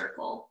dash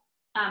circle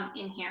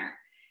in here.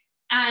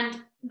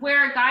 And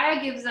where Gaia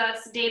gives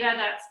us data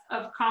that's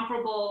of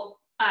comparable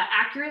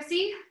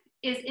accuracy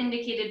is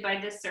indicated by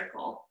this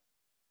circle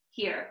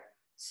here.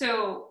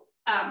 So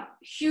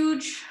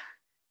huge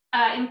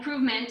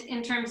improvement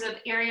in terms of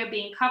area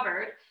being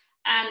covered.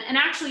 And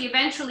actually,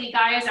 eventually,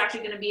 Gaia is actually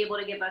going to be able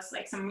to give us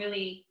like some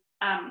really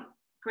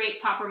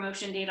great proper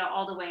motion data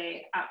all the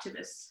way out to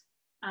this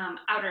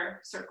outer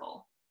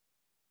circle.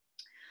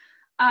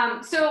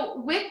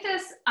 So with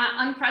this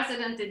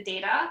unprecedented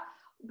data,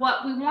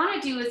 what we want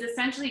to do is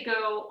essentially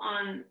go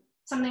on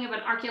something of an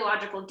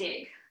archaeological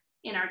dig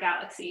in our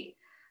galaxy.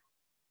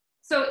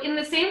 So in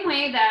the same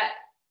way that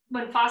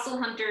when fossil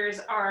hunters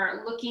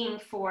are looking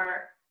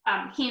for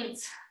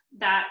hints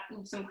that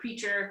some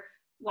creature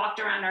walked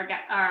around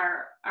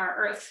our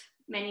Earth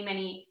many,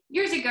 many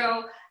years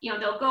ago, you know,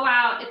 they'll go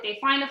out, if they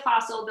find a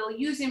fossil, they'll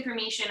use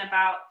information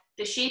about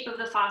the shape of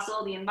the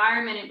fossil, the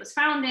environment it was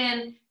found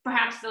in,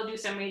 perhaps they'll do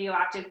some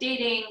radioactive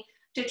dating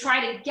to try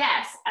to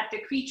guess at the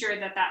creature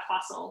that that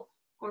fossil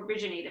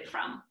originated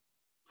from.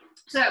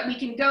 So that we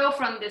can go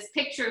from this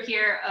picture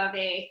here of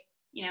a,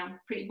 you know,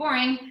 pretty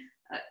boring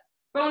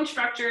bone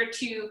structure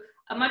to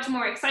a much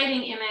more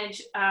exciting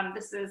image.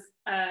 This is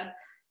a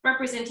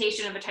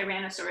representation of a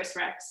Tyrannosaurus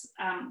Rex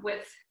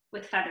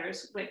with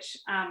feathers, which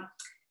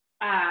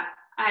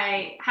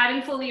I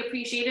hadn't fully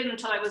appreciated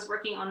until I was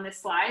working on this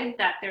slide,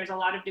 that there's a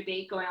lot of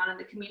debate going on in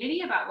the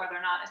community about whether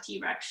or not a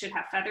T-Rex should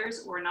have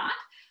feathers or not.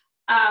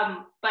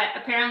 But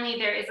apparently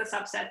there is a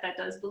subset that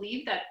does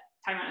believe that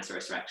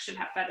Tyrannosaurus Rex should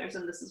have feathers,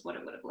 and this is what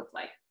it would have looked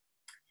like.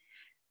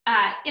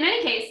 In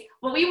any case,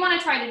 what we want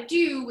to try to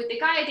do with the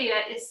Gaia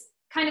data is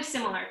kind of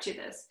similar to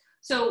this.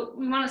 So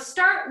we want to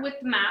start with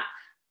the map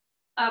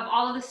of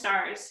all of the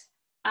stars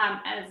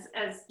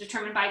as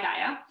determined by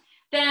Gaia.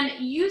 Then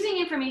using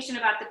information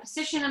about the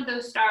position of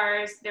those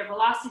stars, their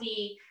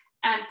velocity,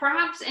 and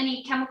perhaps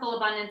any chemical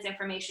abundance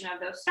information of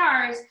those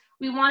stars,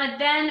 we want to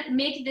then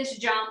make this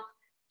jump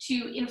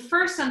to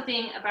infer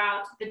something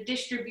about the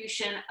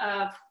distribution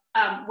of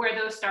where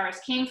those stars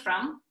came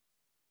from,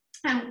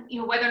 and you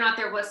know, whether or not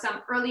there was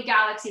some early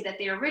galaxy that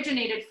they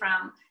originated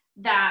from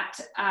that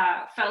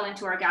fell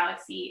into our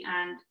galaxy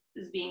and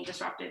is being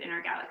disrupted in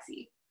our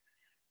galaxy.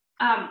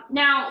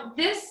 Now,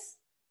 this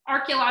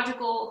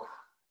archaeological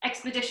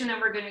expedition that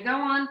we're going to go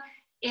on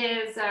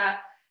is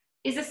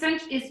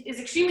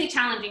extremely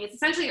challenging. It's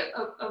essentially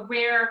a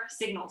rare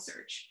signal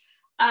search.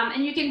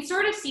 And you can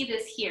sort of see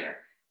this here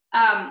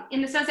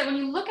in the sense that when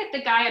you look at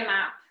the Gaia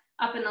map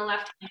up in the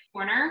left-hand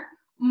corner,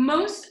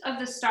 most of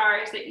the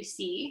stars that you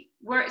see,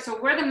 where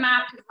the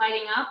map is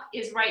lighting up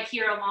is right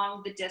here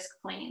along the disk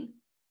plane.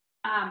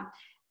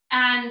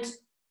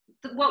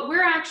 What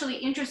we're actually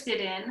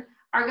interested in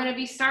are going to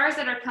be stars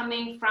that are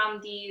coming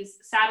from these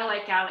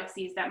satellite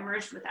galaxies that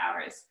merged with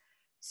ours.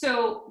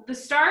 So the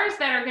stars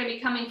that are going to be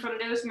coming from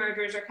those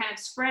mergers are kind of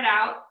spread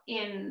out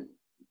in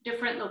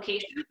different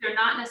locations. They're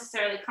not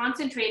necessarily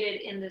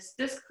concentrated in this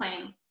disk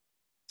plane.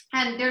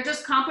 And they're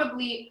just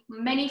comparably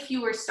many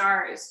fewer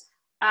stars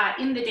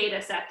in the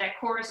data set that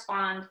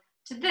correspond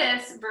to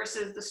this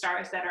versus the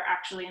stars that are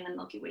actually in the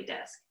Milky Way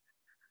disk.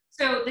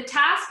 So the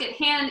task at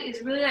hand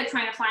is really like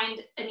trying to find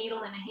a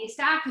needle in a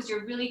haystack, because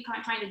you're really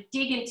trying to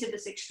dig into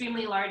this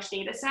extremely large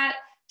data set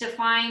to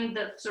find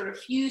the sort of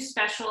few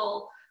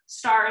special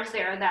stars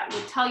there that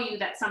would tell you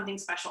that something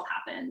special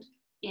happened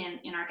in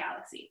our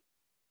galaxy.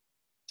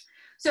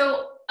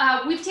 So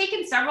we've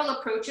taken several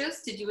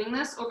approaches to doing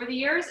this over the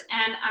years,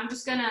 and I'm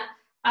just gonna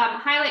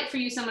highlight for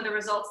you some of the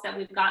results that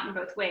we've gotten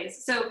both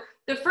ways. So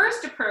the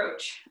first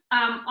approach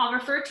I'll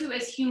refer to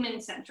as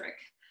human-centric,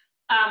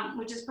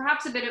 which is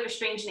perhaps a bit of a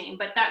strange name,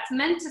 but that's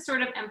meant to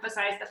sort of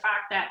emphasize the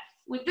fact that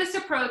with this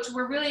approach,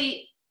 we're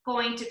really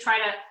going to try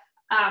to,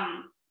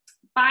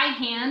 by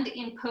hand,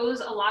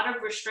 impose a lot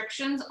of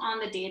restrictions on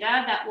the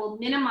data that will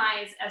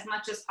minimize as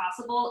much as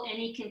possible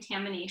any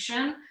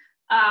contamination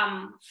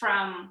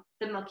from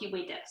the Milky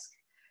Way disk.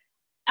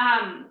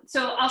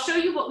 So I'll show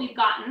you what we've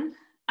gotten,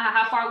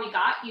 how far we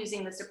got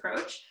using this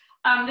approach.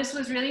 This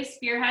was really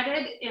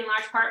spearheaded in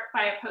large part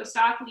by a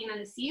postdoc, Lena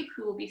Nassib,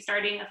 who will be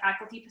starting a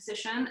faculty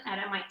position at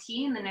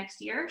MIT in the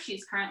next year.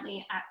 She's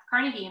currently at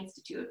Carnegie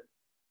Institute.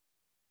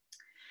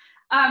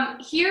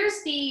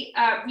 Here's the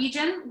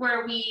region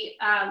where we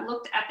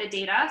looked at the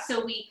data.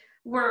 So we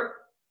were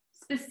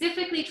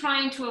specifically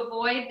trying to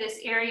avoid this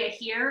area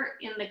here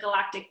in the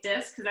galactic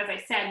disk, because as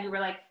I said, we were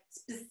like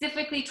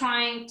specifically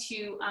trying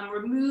to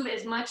remove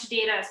as much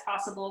data as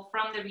possible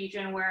from the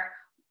region where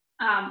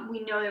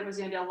we know there was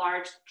going to be a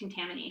large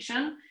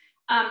contamination.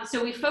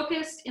 So we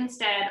focused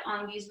instead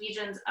on these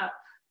regions up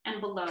and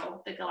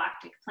below the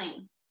galactic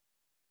plane.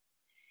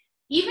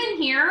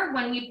 Even here,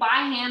 when we by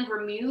hand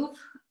remove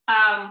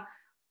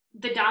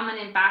the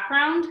dominant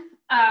background,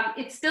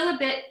 it's still a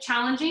bit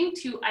challenging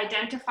to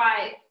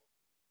identify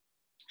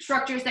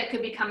structures that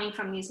could be coming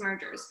from these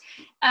mergers.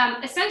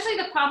 Essentially,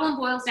 the problem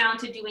boils down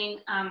to doing,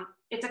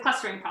 it's a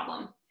clustering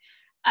problem.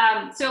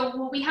 So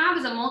what we have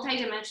is a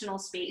multi-dimensional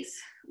space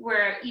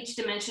where each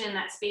dimension in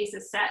that space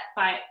is set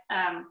by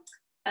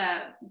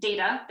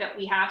data that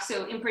we have.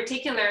 So in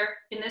particular,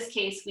 in this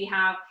case, we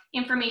have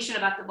information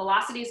about the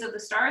velocities of the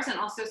stars and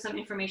also some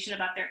information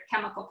about their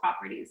chemical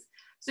properties.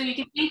 So you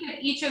can think of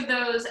each of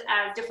those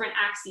as different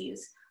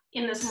axes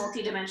in this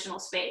multi-dimensional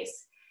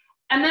space.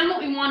 And then what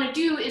we want to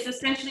do is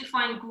essentially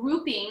find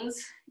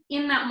groupings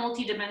in that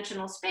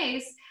multi-dimensional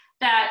space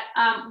that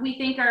we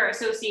think are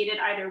associated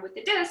either with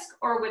the disk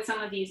or with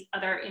some of these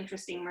other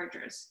interesting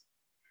mergers.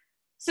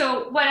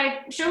 So what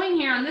I'm showing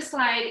here on this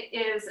slide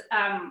is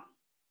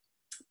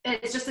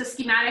it's just a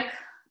schematic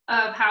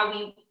of how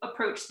we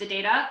approach the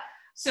data.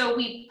 So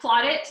we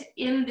plot it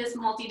in this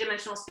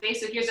multi-dimensional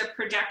space. So here's a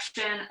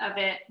projection of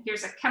it.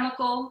 Here's a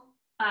chemical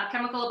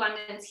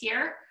abundance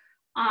here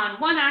on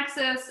one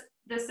axis.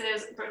 This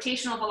is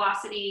rotational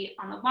velocity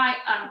on the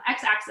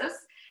x-axis.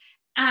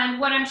 And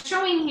what I'm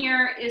showing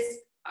here is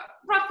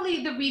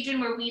roughly the region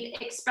where we'd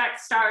expect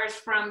stars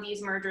from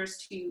these mergers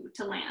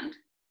to land.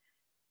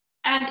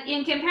 And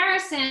in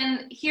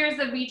comparison, here's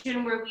the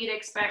region where we'd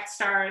expect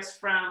stars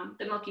from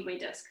the Milky Way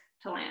disk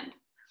to land.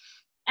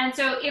 And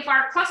so if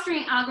our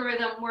clustering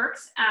algorithm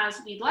works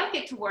as we'd like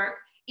it to work,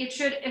 it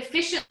should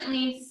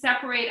efficiently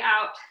separate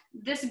out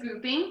this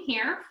grouping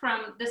here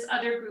from this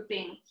other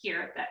grouping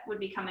here that would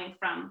be coming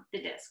from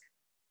the disk.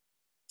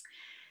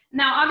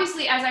 Now,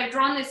 obviously, as I've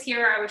drawn this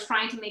here, I was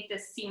trying to make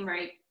this seem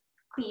very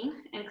clean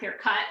and clear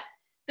cut.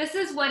 This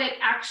is what it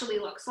actually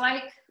looks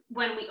like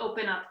when we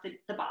open up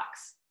the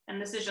box.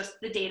 And this is just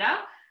the data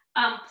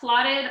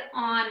plotted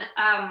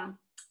on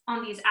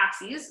these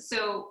axes.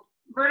 So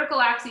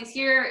vertical axis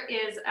here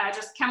is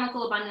just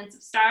chemical abundance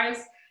of stars.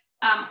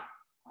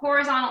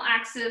 Horizontal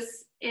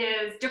axis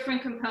is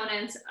different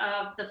components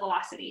of the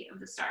velocity of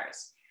the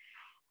stars.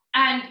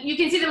 And you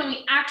can see that when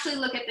we actually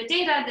look at the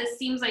data, this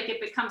seems like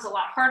it becomes a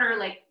lot harder.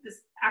 Like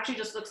this actually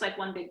just looks like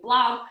one big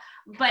blob.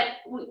 But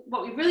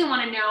what we really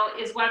want to know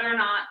is whether or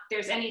not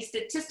there's any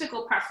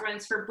statistical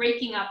preference for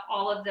breaking up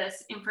all of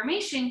this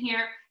information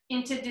here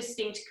into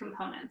distinct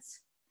components.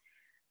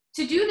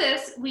 To do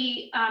this,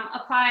 we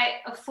apply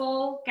a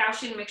full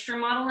Gaussian mixture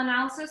model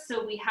analysis.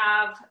 So we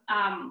have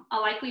a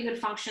likelihood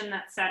function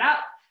that's set up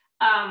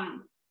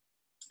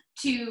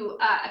to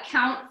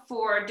account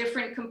for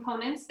different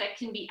components that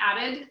can be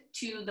added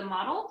to the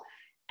model.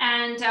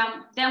 And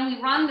then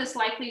we run this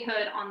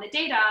likelihood on the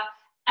data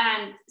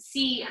and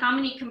see how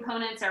many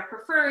components are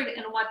preferred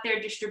and what their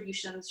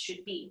distributions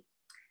should be.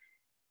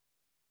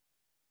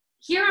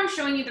 Here I'm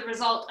showing you the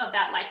result of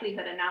that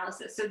likelihood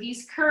analysis. So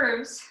these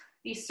curves,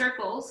 these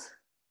circles,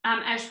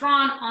 as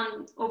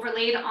drawn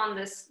overlaid on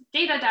this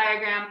data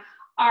diagram,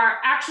 are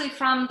actually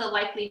from the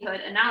likelihood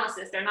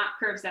analysis. They're not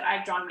curves that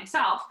I've drawn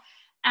myself.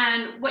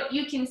 And what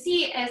you can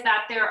see is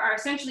that there are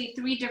essentially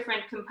three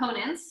different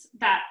components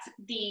that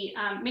the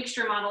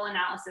mixture model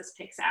analysis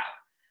picks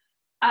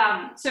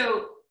out.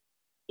 So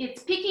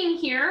it's picking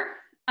here,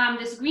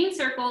 this green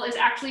circle is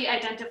actually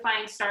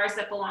identifying stars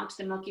that belong to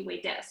the Milky Way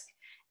disk.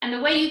 And the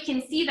way you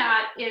can see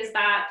that is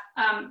that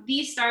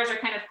these stars are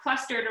kind of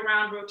clustered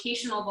around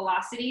rotational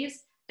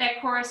velocities that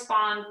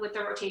correspond with the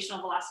rotational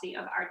velocity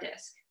of our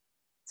disk.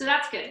 So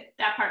that's good,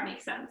 that part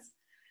makes sense.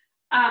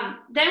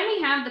 Then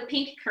we have the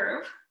pink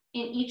curve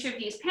in each of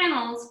these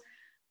panels.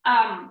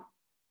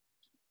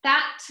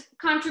 That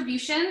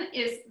contribution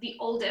is the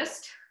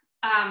oldest.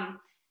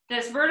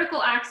 This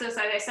vertical axis,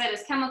 as I said,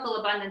 is chemical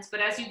abundance, but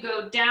as you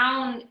go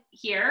down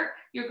here,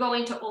 you're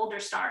going to older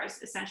stars,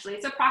 essentially.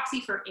 It's a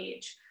proxy for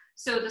age.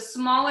 So the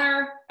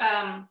smaller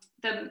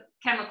the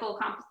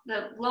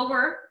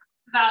lower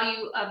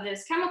value of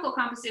this chemical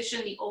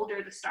composition, the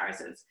older the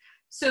stars is.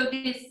 So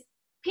this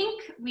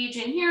pink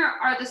region here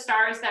are the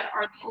stars that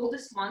are the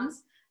oldest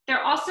ones.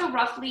 They're also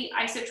roughly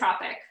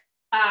isotropic.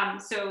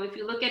 So if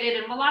you look at it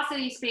in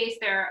velocity space,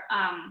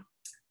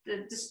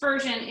 the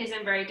dispersion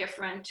isn't very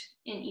different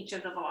in each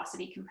of the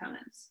velocity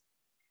components.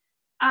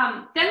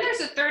 Then there's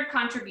a third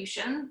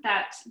contribution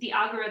that the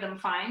algorithm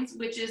finds,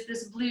 which is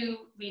this blue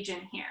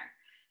region here.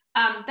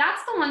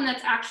 That's the one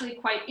that's actually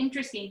quite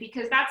interesting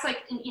because that's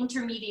like an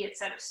intermediate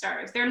set of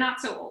stars. They're not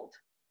so old.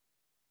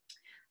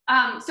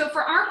 So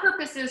for our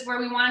purposes, where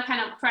we want to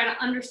kind of try to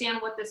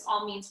understand what this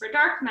all means for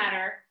dark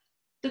matter,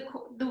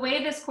 the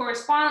way this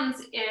corresponds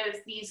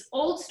is these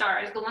old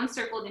stars, the ones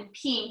circled in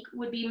pink,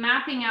 would be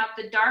mapping out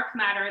the dark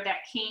matter that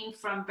came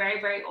from very,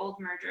 very old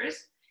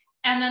mergers.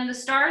 And then the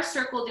stars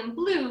circled in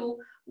blue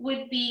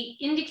would be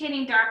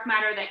indicating dark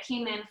matter that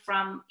came in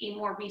from a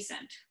more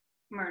recent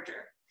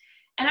merger.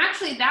 And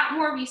actually that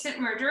more recent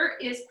merger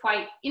is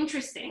quite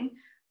interesting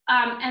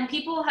And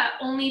people have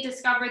only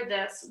discovered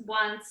this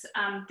once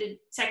the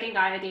second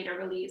Gaia data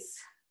release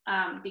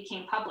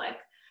became public.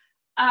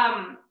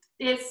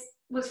 This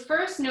was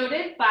first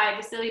noted by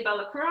Vasily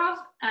Belokurov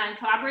and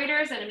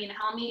collaborators, and Amina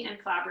Helmi and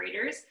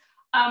collaborators.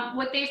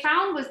 What they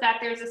found was that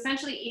there's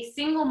essentially a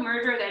single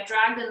merger that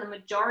dragged in the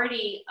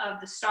majority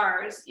of the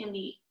stars in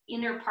the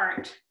inner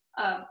part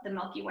of the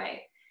Milky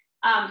Way.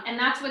 And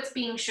that's what's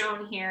being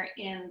shown here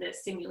in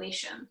this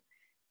simulation.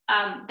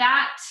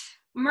 That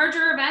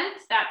merger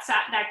event,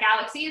 that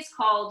galaxy is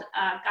called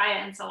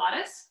Gaia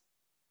Enceladus.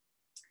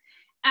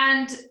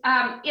 And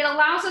it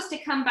allows us to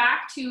come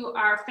back to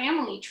our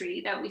family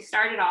tree that we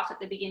started off at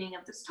the beginning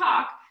of this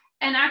talk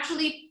and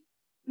actually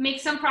make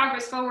some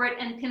progress forward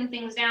and pin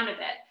things down a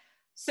bit.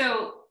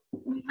 So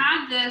we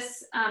had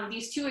this,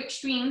 these two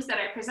extremes that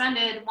I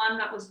presented, one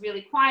that was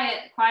really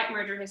quiet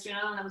merger history,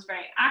 another one that was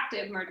very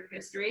active merger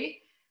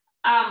history.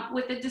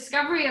 With the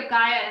discovery of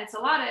Gaia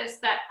Enceladus,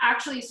 that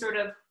actually sort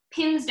of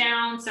pins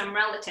down some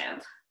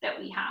relative that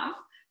we have.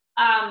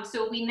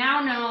 So we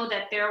now know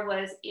that there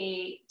was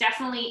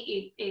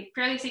definitely a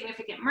fairly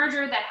significant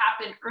merger that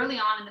happened early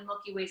on in the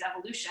Milky Way's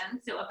evolution,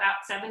 so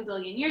about 7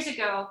 billion years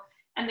ago.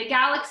 And the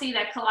galaxy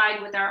that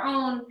collided with our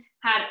own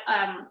had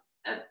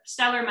a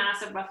stellar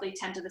mass of roughly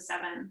 10 to the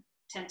 7,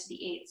 10 to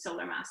the 8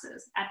 solar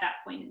masses at that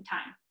point in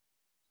time.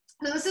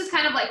 So this is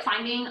kind of like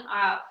finding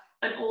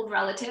an old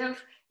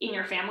relative in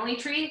your family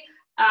tree.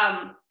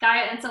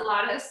 Gaia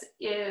Enceladus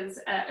is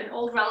an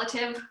old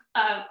relative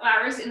of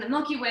ours in the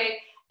Milky Way,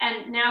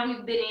 and now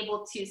we've been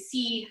able to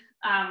see,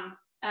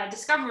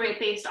 discover it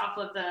based off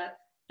of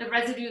the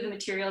residue of the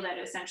material that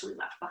is essentially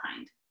left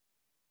behind.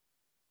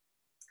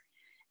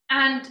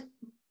 And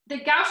the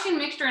Gaussian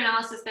mixture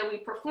analysis that we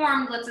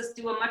performed lets us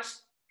do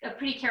a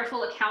pretty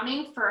careful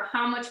accounting for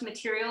how much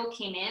material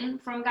came in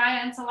from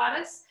Gaia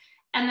Enceladus,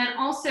 and then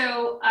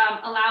also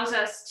allows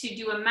us to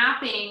do a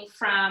mapping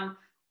from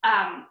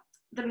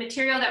the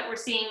material that we're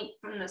seeing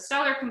from the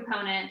stellar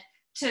component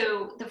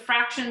to the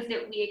fractions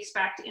that we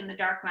expect in the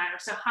dark matter.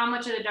 So how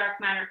much of the dark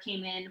matter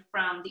came in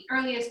from the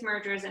earliest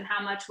mergers and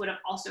how much would have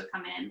also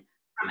come in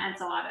from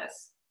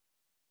Enceladus.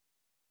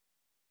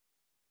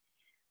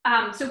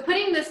 So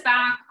putting this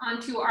back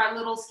onto our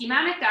little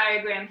schematic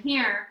diagram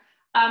here,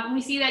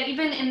 we see that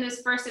even in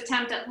this first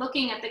attempt at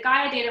looking at the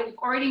Gaia data, we've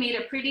already made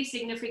a pretty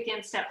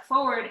significant step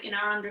forward in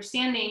our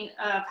understanding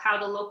of how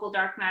the local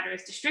dark matter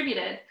is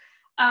distributed.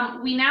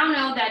 We now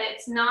know that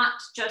it's not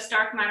just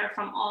dark matter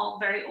from all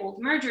very old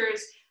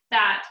mergers,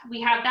 that we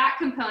have that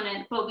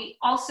component, but we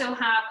also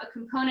have a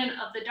component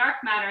of the dark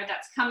matter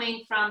that's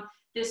coming from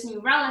this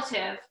new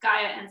relative,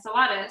 Gaia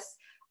Enceladus,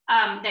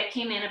 that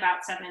came in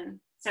about 7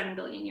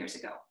 billion years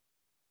ago.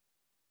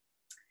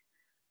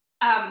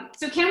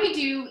 So can we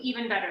do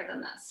even better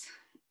than this?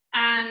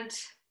 And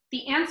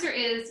the answer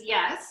is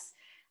yes.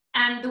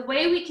 And the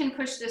way we can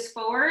push this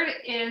forward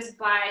is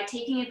by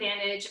taking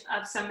advantage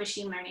of some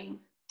machine learning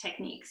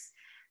techniques.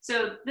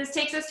 So this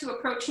takes us to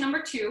approach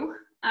number 2,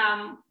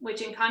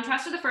 which in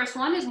contrast to the first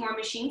one is more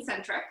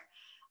machine-centric.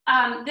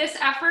 This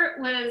effort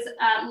was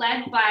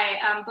led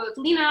by both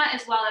Lena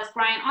as well as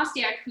Brian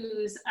Ostiak,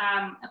 who's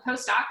a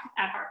postdoc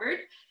at Harvard.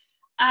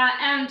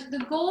 And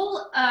the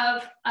goal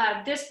of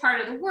this part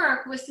of the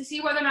work was to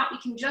see whether or not we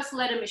can just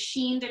let a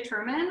machine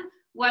determine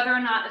whether or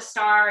not a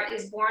star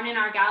is born in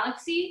our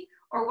galaxy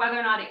or whether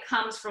or not it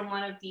comes from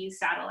one of these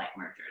satellite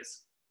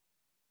mergers.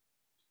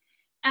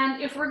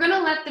 And if we're going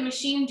to let the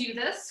machine do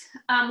this,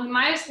 we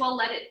might as well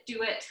let it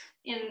do it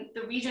in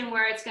the region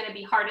where it's going to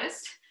be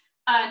hardest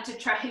to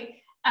try,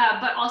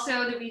 but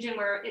also the region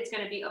where it's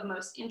going to be of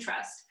most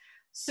interest.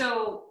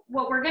 So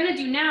what we're going to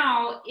do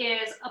now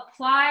is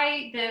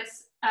apply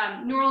this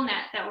neural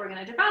net that we're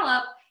going to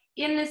develop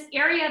in this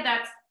area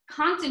that's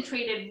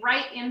concentrated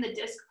right in the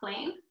disk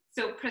plane.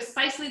 So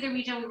precisely the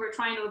region we were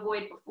trying to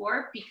avoid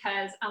before,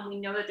 because we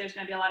know that there's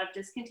going to be a lot of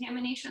disk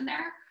contamination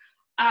there.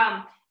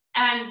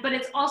 But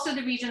it's also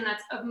the region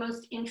that's of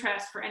most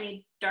interest for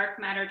any dark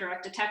matter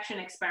direct detection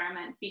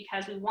experiment,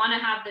 because we want to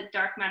have the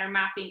dark matter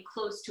mapping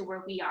close to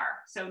where we are,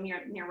 so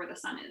near where the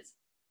sun is.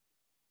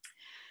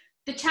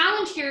 The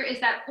challenge here is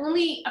that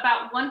only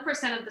about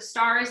 1% of the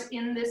stars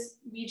in this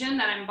region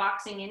that I'm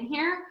boxing in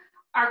here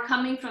are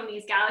coming from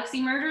these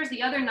galaxy mergers.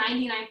 The other 99%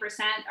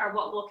 are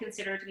what we'll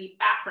consider to be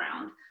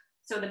background.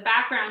 So the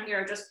background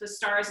here are just the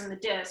stars in the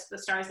disk, the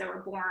stars that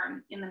were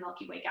born in the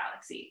Milky Way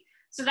galaxy.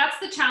 So that's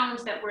the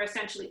challenge that we're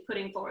essentially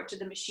putting forward to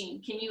the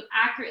machine. Can you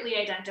accurately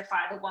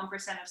identify the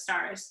 1% of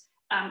stars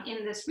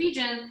in this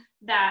region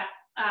that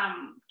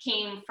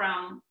came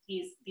from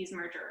these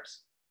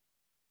mergers?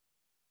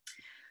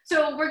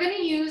 So we're going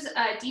to use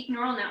deep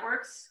neural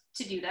networks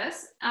to do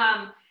this.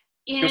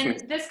 In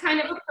this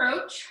kind of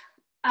approach,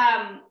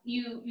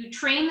 you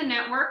train the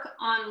network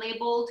on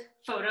labeled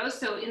photos.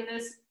 So in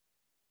this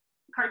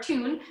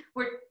cartoon,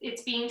 where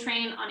it's being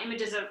trained on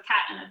images of a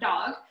cat and a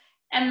dog.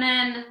 And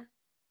then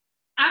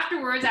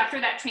afterwards, after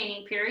that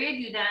training period,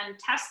 you then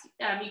test,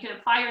 you can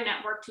apply your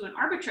network to an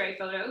arbitrary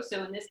photo.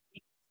 So in this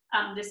case,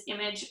 this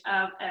image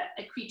of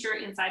a creature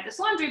inside this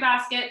laundry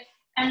basket,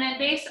 And then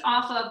based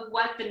off of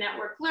what the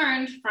network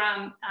learned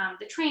from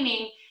the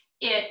training,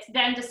 it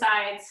then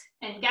decides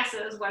and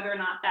guesses whether or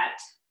not that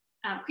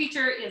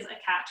creature is a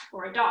cat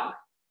or a dog.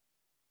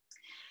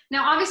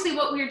 Now, obviously,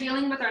 what we're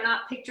dealing with are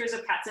not pictures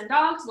of cats and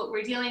dogs. What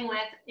we're dealing with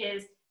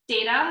is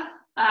data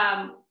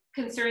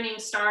concerning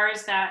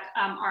stars that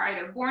are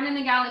either born in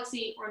the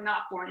galaxy or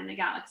not born in the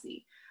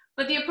galaxy.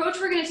 But the approach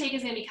we're going to take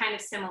is going to be kind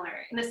of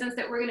similar in the sense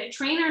that we're going to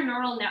train our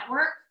neural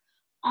network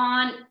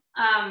on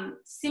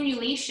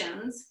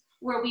simulations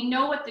where we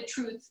know what the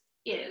truth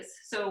is.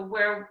 So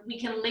where we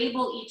can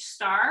label each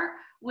star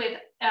with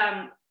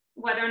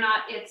whether or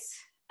not it's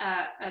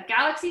a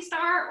galaxy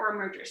star or a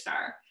merger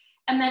star.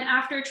 And then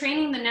after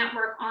training the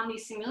network on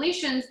these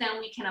simulations, then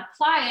we can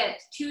apply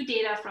it to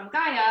data from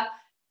Gaia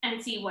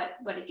and see what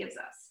it gives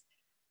us.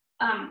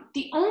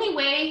 The only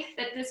way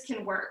that this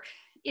can work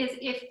is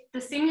if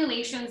the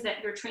simulations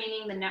that you're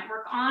training the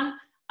network on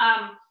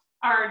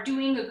are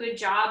doing a good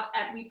job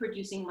at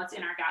reproducing what's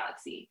in our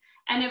galaxy.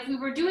 And if we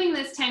were doing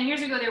this 10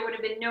 years ago, there would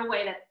have been no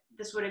way that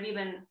this would have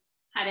even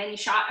had any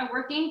shot at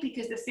working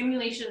because the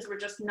simulations were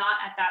just not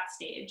at that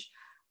stage.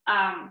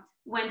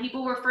 When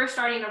people were first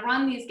starting to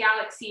run these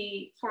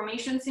galaxy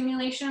formation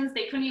simulations,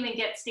 they couldn't even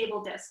get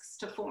stable disks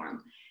to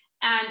form.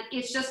 And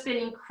it's just been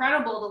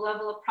incredible the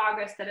level of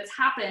progress that has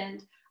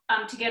happened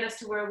to get us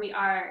to where we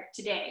are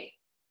today.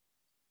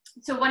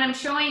 So what I'm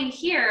showing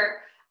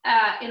here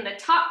in the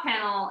top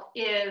panel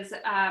is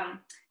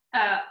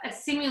a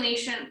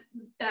simulation,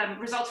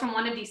 results from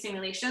one of these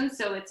simulations.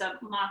 So it's a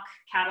mock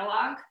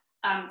catalog,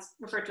 it's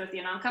referred to as the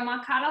Ananka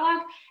mock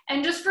catalog.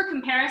 And just for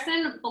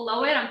comparison,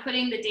 below it, I'm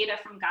putting the data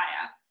from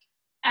Gaia.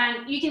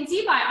 And you can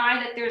see by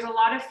eye that there's a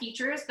lot of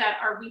features that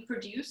are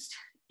reproduced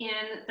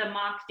in the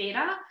mock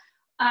data.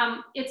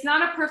 It's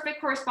not a perfect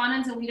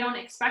correspondence, and we don't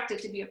expect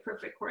it to be a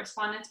perfect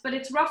correspondence, but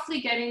it's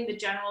roughly getting the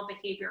general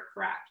behavior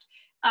correct.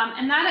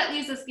 And that at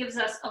least gives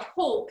us a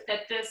hope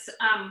that this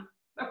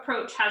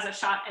approach has a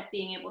shot at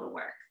being able to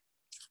work.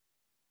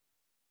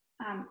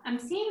 I'm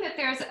seeing that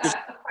there's a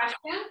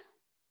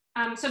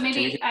question. So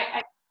maybe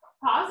I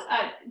pause.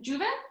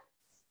 Juven?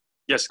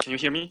 Yes, can you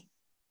hear me?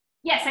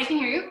 Yes, I can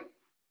hear you.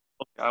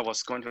 I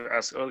was going to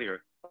ask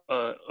earlier.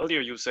 Earlier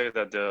you said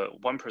that the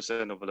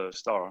 1% of the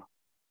star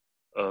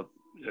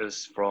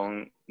is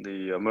from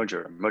the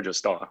merger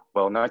star,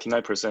 while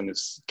 99%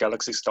 is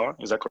galaxy star.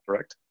 Is that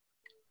correct?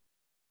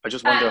 I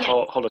just wonder yeah.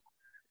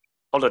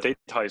 how the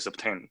data is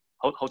obtained.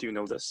 How do you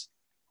know this?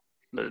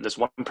 This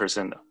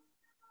 1%.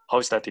 How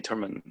is that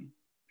determined?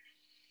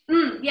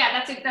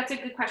 Yeah, that's a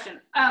good question.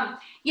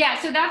 Yeah,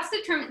 so that's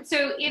determined.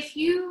 So if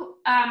you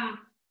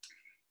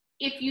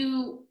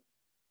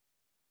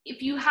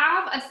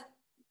have a,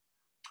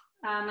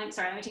 I'm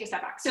sorry, let me take a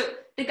step back. So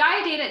the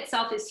Gaia data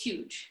itself is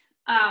huge.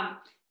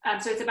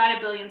 So it's about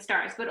 1 billion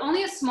stars, but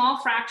only a small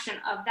fraction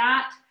of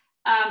that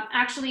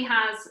actually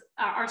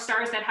are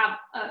stars that have,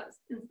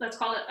 let's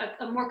call it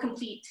a more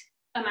complete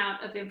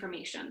amount of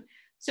information.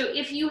 So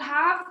if you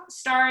have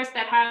stars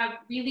that have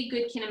really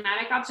good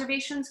kinematic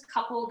observations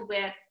coupled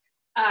with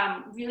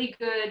really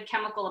good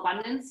chemical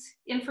abundance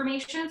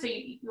information, so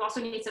you also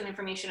need some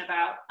information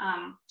about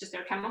just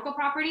their chemical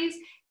properties.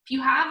 If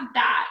you have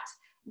that,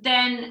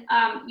 then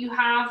you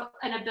have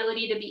an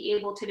ability to be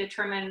able to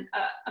determine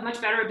a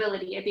much better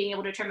ability at being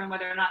able to determine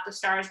whether or not the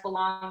stars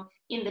belong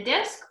in the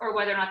disk or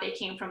whether or not they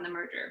came from the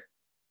merger.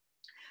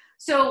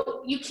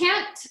 So you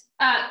can't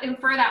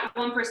infer that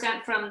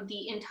 1% from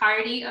the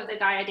entirety of the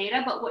Gaia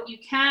data, but what you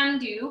can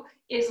do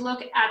is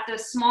look at the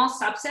small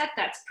subset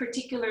that's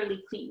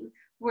particularly clean,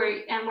 where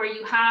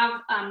you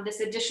have this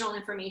additional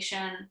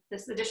information,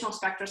 this additional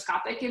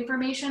spectroscopic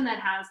information that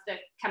has the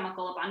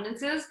chemical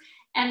abundances.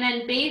 And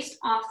then based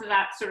off of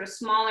that sort of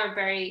smaller,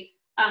 very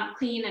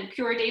clean and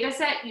pure data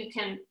set, you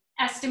can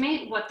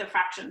estimate what the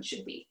fraction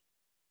should be.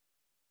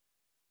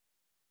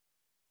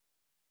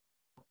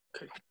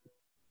 Okay.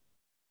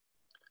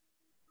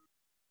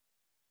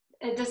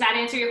 Does that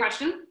answer your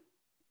question?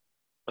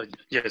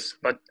 Yes,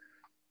 but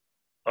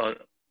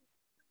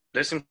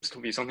there seems to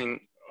be something,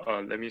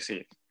 let me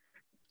see.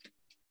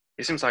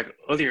 It seems like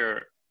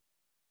earlier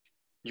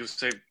you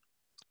said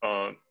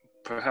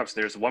perhaps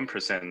there's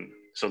 1%,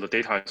 so the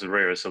data is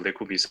rare, so there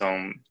could be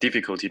some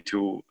difficulty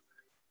to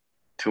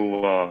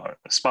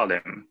spot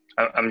them.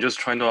 I'm just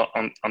trying to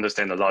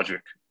understand the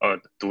logic.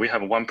 Do we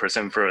have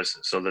 1%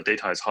 first, so the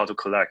data is hard to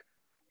collect?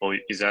 Or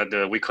is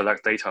that we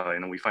collect data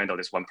and we find out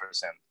it's 1%?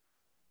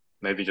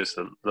 Maybe just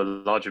the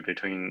logic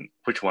between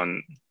which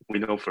one we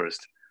know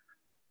first.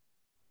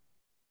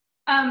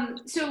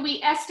 So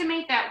we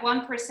estimate that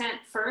 1%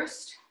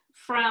 first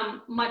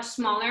from much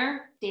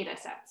smaller data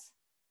sets.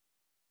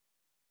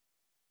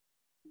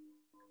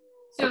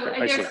 So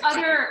okay, there's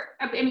other,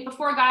 I mean,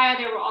 before Gaia,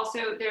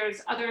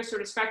 there's other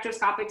sort of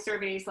spectroscopic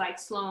surveys like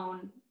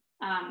Sloan,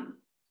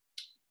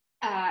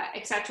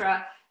 et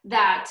cetera,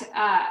 that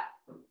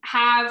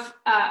have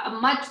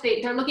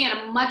they're looking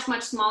at a much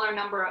smaller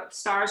number of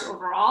stars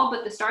overall,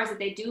 but the stars that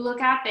they do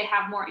look at, they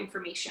have more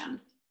information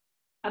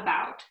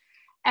about.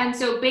 And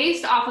so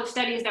based off of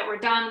studies that were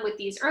done with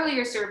these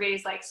earlier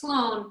surveys like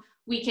Sloan,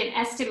 we can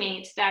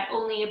estimate that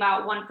only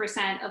about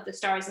 1% of the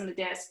stars in the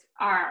disk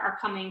are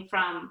coming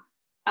from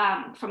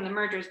the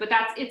mergers. But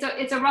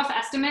it's a rough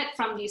estimate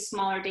from these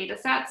smaller data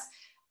sets.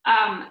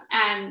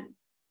 And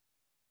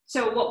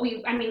so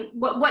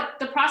what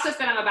the process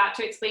that I'm about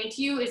to explain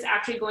to you is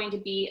actually going to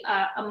be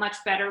a much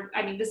better,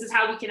 this is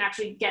how we can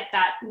actually get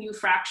that new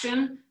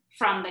fraction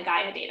from the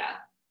Gaia data.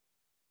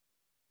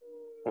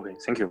 Okay,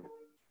 thank you.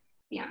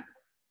 Yeah.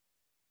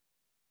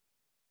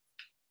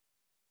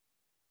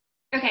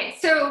 Okay,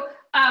 so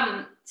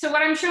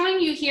what I'm showing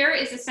you here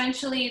is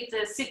essentially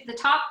the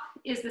top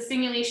is the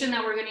simulation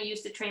that we're going to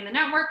use to train the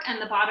network,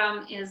 and the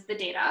bottom is the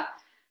data.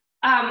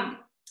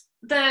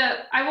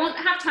 I won't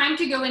have time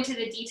to go into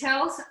the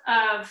details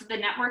of the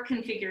network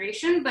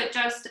configuration, but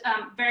just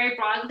very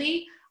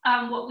broadly,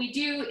 what we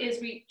do is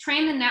we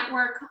train the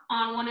network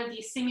on one of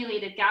these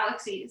simulated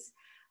galaxies.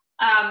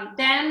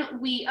 Then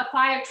we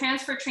apply a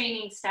transfer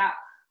training step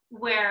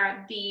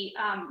where the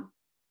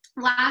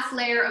last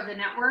layer of the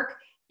network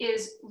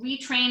is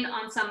retrained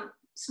on some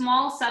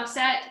small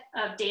subset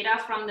of data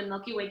from the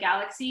Milky Way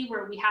galaxy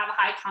where we have a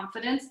high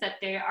confidence that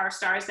there are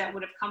stars that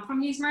would have come from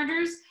these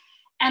mergers.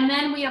 And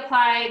then we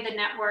apply the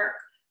network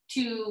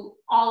to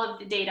all of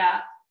the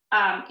data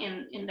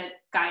in the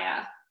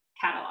Gaia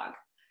catalog.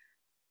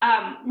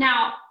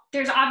 Now,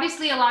 there's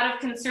obviously a lot of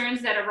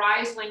concerns that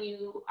arise when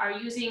you are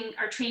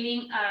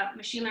training a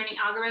machine learning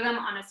algorithm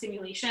on a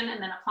simulation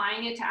and then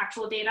applying it to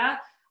actual data.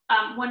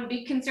 One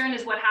big concern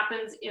is what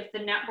happens if the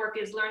network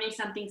is learning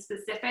something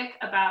specific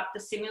about the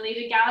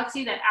simulated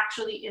galaxy that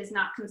actually is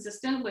not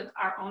consistent with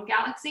our own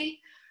galaxy.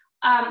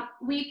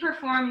 We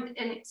performed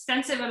an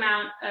extensive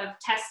amount of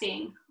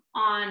testing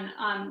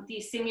on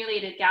these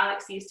simulated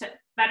galaxies to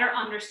better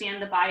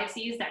understand the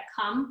biases that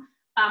come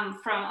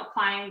from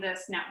applying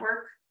this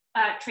network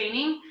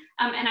training.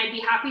 And I'd be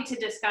happy to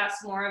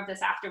discuss more of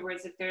this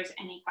afterwards if there's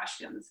any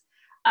questions.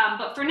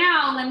 But for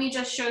now, let me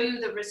just show you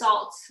the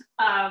results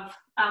of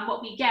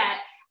what we get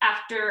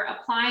after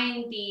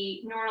applying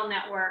the neural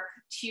network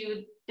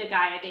to the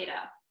Gaia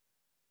data.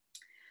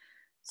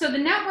 So the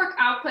network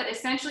output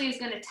essentially is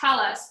going to tell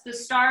us the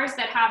stars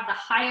that have the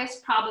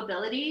highest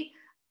probability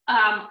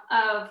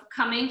of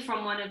coming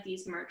from one of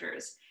these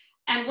mergers.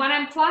 And what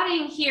I'm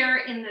plotting here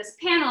in this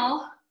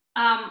panel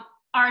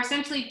are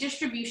essentially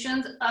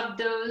distributions of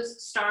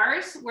those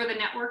stars where the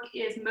network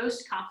is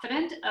most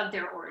confident of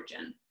their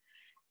origin.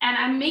 And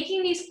I'm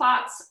making these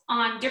plots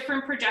on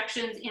different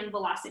projections in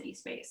velocity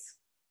space.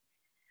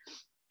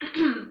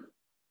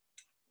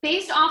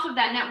 Based off of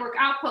that network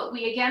output,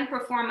 we again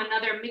perform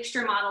another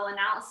mixture model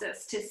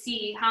analysis to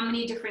see how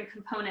many different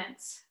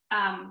components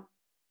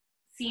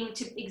seem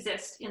to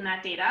exist in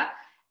that data.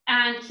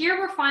 And here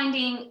we're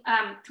finding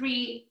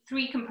three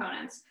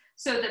components.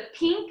 So the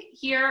pink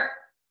here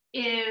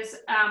is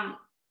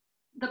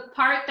the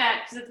part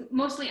that's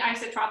mostly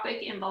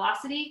isotropic in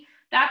velocity.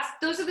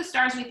 Those are the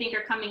stars we think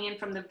are coming in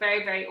from the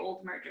very, very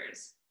old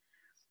mergers.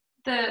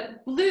 The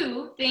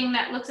blue thing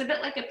that looks a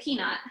bit like a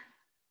peanut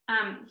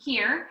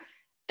here,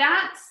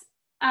 that's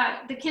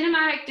the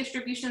kinematic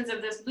distributions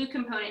of this blue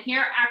component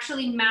here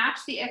actually match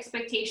the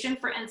expectation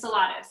for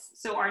Enceladus,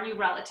 so our new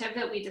relative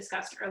that we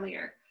discussed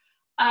earlier.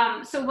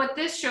 So what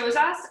this shows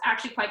us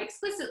actually quite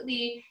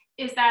explicitly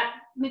is that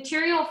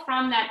material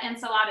from that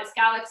Enceladus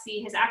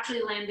galaxy has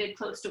actually landed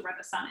close to where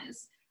the sun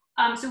is.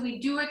 So we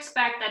do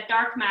expect that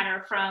dark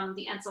matter from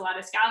the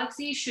Enceladus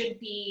galaxy should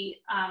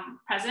be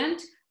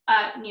present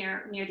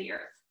near the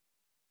Earth.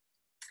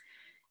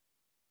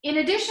 In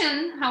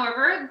addition,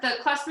 however, the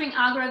clustering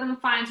algorithm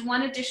finds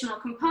one additional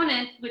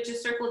component, which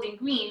is circled in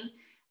green,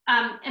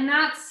 and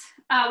that's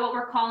what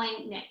we're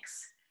calling NIX.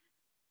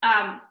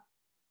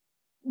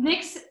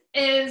 NIX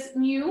is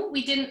new.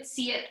 We didn't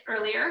see it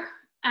earlier,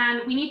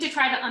 and we need to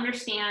try to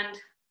understand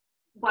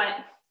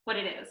what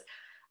it is.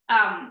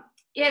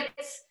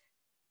 It's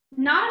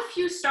not a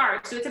few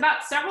stars, so it's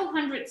about several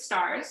hundred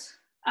stars,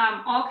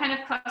 all kind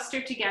of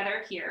clustered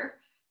together here.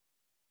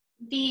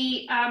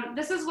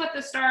 This is what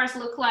the stars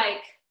look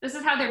like. This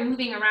is how they're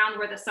moving around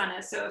where the sun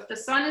is. So if the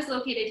sun is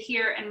located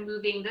here and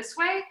moving this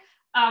way,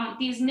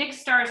 these NIX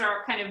stars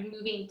are kind of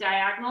moving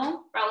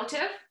diagonal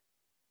relative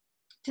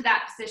to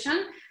that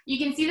position. You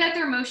can see that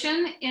their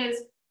motion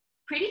is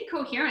pretty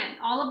coherent.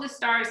 All of the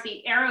stars,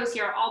 the arrows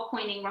here are all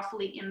pointing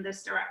roughly in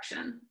this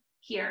direction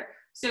here.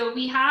 So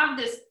we have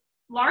this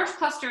large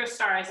cluster of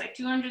stars, like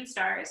 200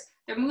 stars.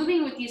 They're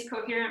moving with these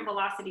coherent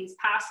velocities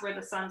past where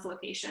the sun's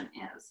location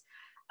is.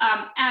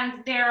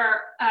 And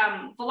their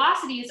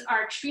velocities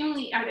are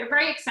they're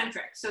very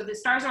eccentric. So the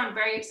stars are on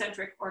very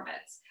eccentric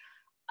orbits.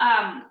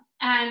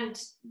 And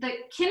the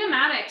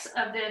kinematics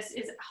of this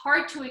is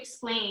hard to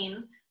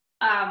explain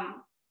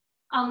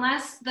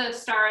unless the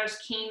stars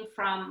came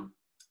from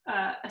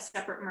a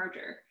separate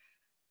merger.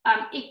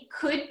 It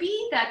could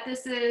be that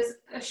this is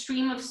a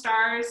stream of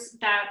stars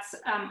that's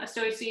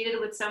associated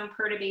with some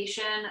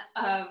perturbation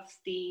of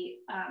the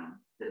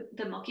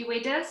Milky Way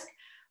disk,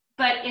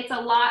 but it's a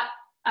lot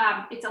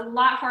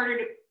harder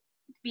to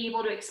be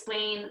able to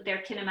explain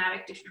their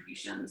kinematic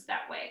distributions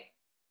that way.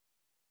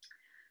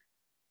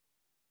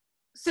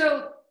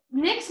 So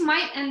Nix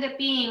might end up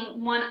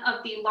being one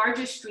of the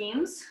largest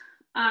streams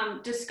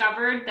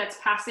discovered that's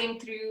passing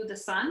through the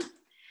sun.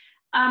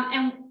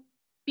 And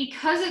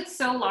because it's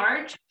so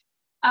large,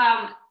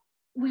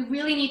 we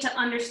really need to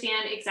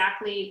understand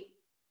exactly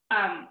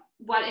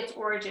what its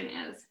origin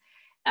is.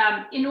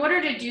 In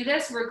order to do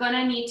this, we're going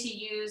to need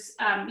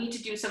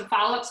to do some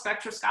follow-up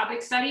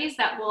spectroscopic studies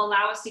that will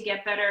allow us to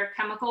get better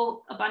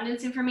chemical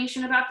abundance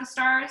information about the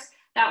stars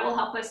that will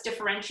help us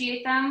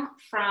differentiate them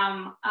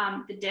from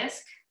the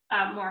disk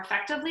more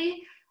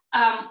effectively.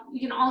 We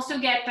can also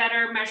get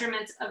better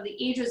measurements of the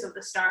ages of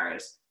the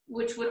stars,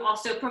 which would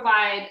also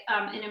provide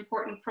an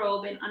important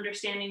probe in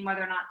understanding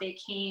whether or not they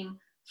came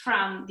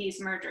from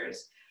these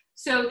mergers.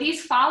 So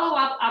these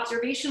follow-up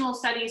observational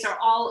studies are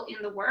all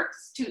in the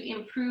works to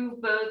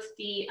improve both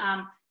the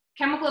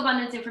chemical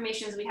abundance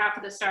information we have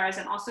for the stars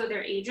and also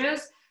their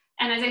ages.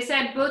 And as I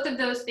said, both of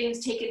those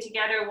things taken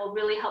together will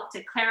really help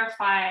to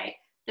clarify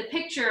the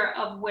picture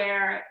of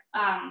where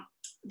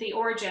the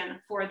origin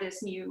for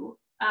this new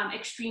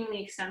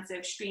extremely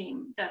extensive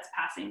stream that's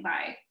passing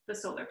by the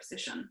solar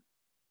position.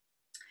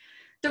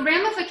 The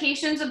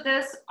ramifications of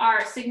this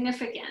are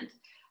significant.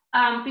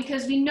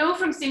 Because we know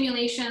from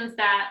simulations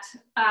that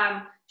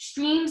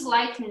streams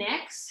like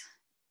Nix,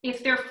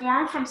 if they're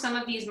formed from some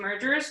of these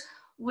mergers,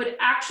 would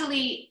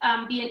actually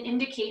be an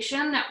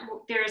indication that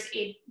there's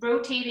a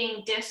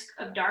rotating disk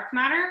of dark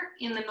matter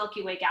in the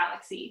Milky Way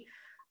galaxy.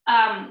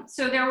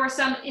 So there were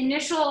some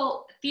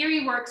initial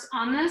theory works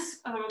on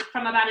this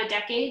from about a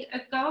decade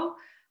ago,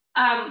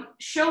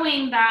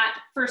 showing that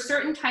for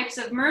certain types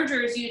of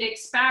mergers, you'd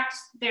expect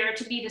there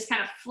to be this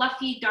kind of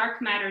fluffy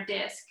dark matter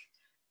disk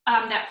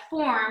that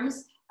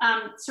forms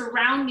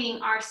surrounding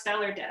our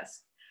stellar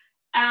disk.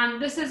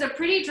 And this is a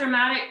pretty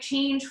dramatic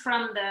change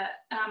from the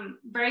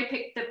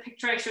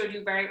picture I showed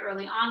you very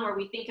early on, where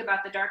we think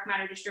about the dark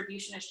matter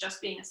distribution as just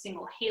being a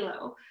single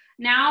halo.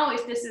 Now,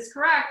 if this is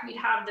correct, we'd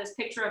have this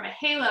picture of a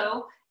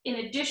halo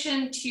in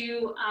addition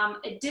to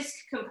a disk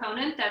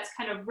component that's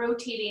kind of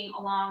rotating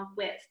along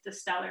with the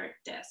stellar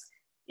disk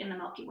in the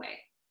Milky Way.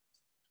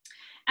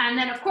 And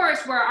then, of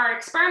course, where our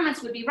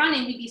experiments would be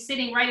running, we'd be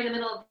sitting right in the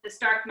middle of this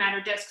dark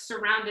matter disk,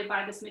 surrounded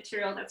by this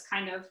material that's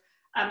kind of,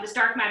 this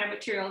dark matter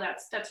material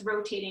that's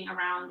rotating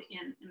around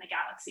in the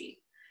galaxy.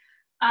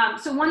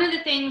 So one of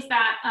the things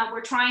that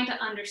we're trying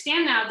to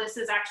understand now, this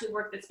is actually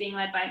work that's being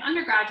led by an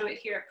undergraduate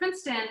here at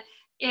Princeton,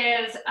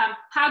 is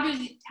how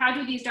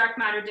do these dark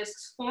matter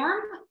disks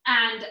form,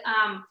 and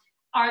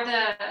are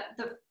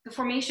the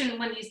formation,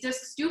 when these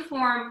disks do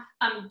form,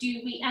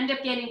 do we end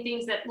up getting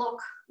things that look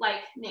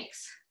like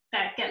Nix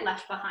that get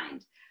left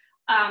behind?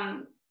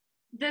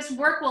 This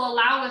work will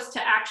allow us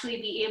to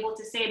actually be able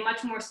to say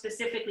much more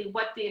specifically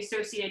what the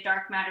associated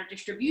dark matter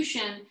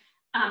distribution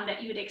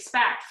that you'd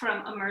expect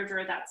from a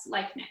merger that's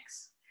like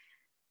Nix.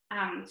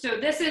 So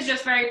this is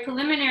just very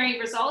preliminary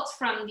results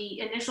from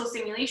the initial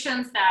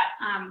simulations that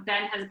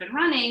Ben has been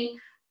running.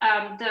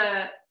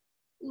 The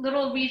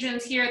little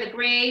regions here, the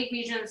gray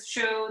regions,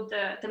 show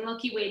the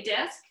Milky Way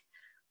disk.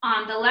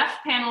 On the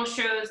left panel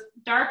shows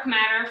dark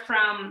matter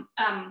from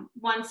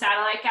one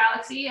satellite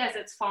galaxy as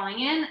it's falling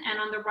in, and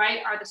on the right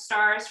are the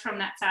stars from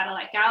that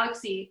satellite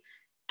galaxy.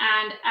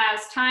 And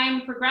as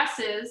time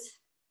progresses,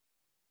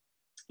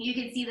 you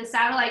can see the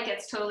satellite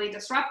gets totally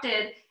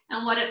disrupted,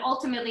 and what it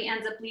ultimately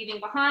ends up leaving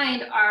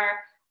behind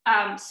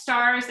are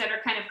stars that are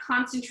kind of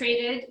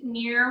concentrated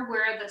near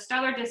where the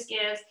stellar disk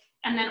is,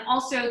 and then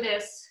also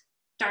this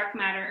dark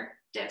matter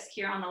disk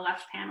here on the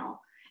left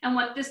panel. And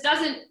what this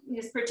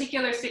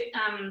particular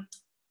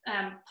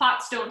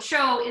plots don't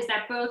show is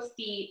that both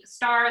the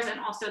stars and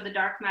also the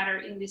dark matter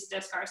in this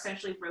disk are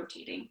essentially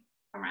rotating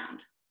around.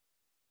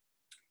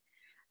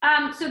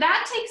 So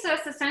that takes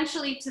us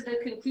essentially to the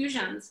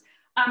conclusions.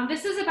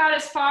 This is about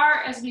as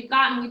far as we've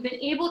gotten. We've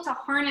been able to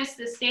harness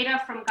this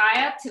data from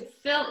Gaia to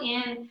fill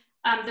in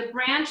the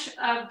branch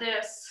of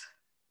this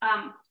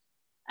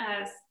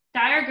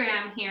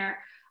diagram here,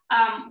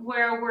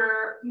 where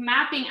we're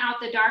mapping out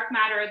the dark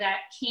matter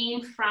that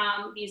came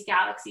from these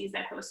galaxies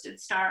that hosted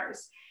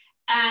stars.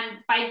 And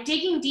by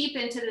digging deep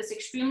into this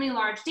extremely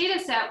large data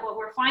set, what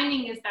we're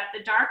finding is that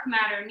the dark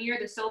matter near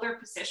the solar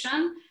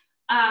position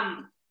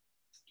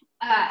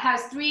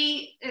has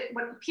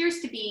what appears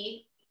to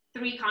be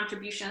three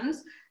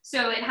contributions.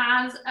 So it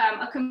has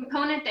a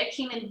component that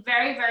came in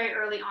very, very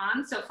early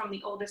on, so from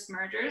the oldest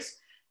mergers.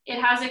 It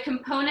has a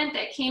component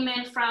that came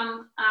in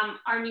from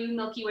our new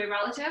Milky Way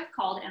relative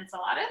called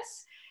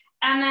Enceladus.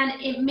 And then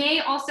it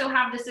may also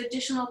have this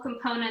additional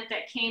component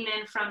that came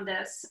in from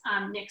this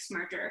Nix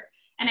merger.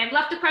 And I've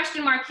left a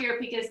question mark here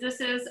because this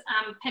is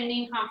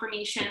pending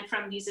confirmation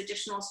from these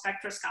additional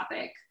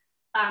spectroscopic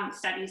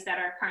studies that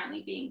are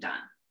currently being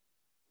done.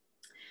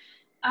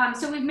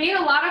 So we've made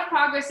a lot of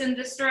progress in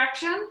this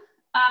direction.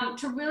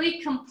 To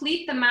really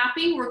complete the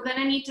mapping, we're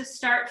gonna need to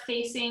start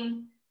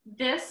facing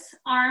this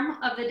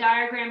arm of the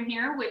diagram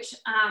here, which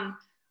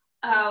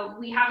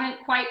we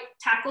haven't quite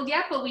tackled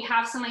yet, but we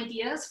have some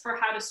ideas for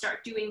how to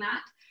start doing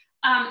that.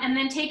 And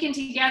then taken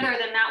together,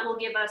 then that will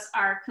give us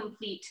our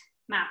complete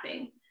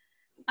mapping.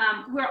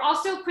 We're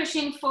also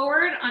pushing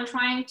forward on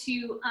trying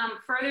to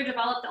further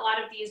develop a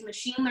lot of these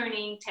machine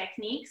learning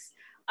techniques.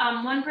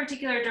 One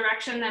particular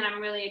direction that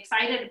I'm really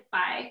excited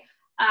by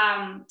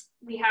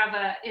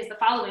is the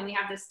following. We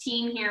have this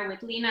team here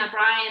with Lena,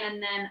 Brian,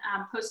 and then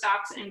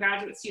postdocs and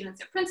graduate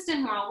students at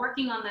Princeton who are all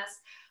working on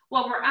this.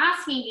 What we're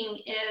asking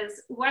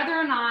is whether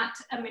or not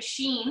a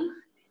machine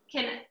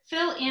can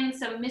fill in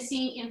some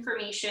missing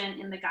information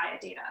in the Gaia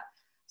data.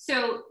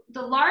 So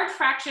the large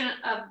fraction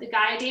of the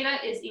Gaia data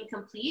is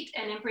incomplete,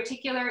 and in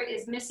particular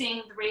is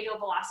missing the radial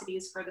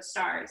velocities for the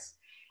stars.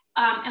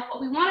 And what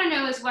we want to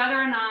know is whether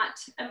or not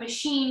a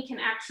machine can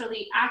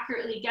actually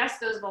accurately guess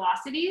those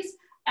velocities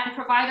and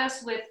provide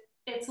us with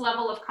its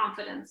level of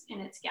confidence in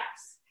its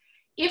guess.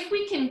 If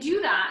we can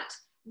do that,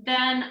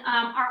 then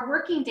our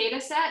working data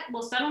set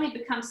will suddenly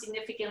become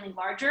significantly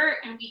larger,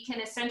 and we can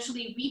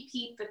essentially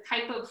repeat the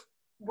type of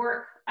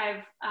work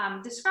I've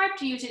described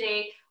to you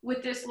today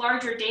with this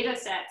larger data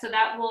set. So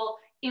that will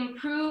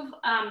improve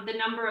the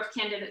number of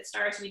candidate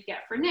stars we'd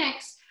get for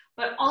NICS,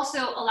 but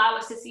also allow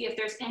us to see if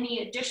there's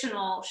any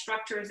additional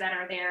structures that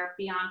are there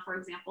beyond, for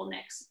example,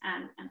 NICS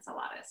and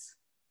Celadus.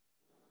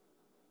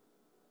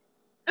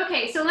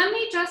 Okay, so let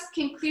me just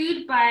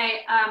conclude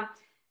by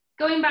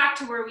going back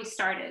to where we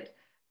started.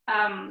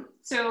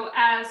 So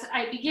as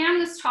I began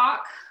this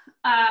talk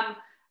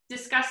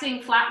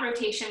discussing flat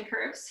rotation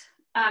curves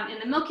in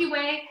the Milky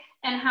Way,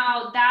 and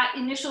how that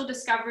initial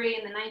discovery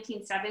in the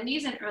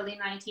 1970s and early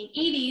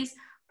 1980s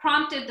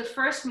prompted the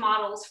first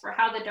models for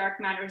how the dark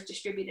matter is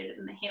distributed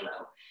in the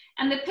halo.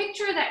 And the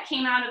picture that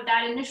came out of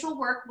that initial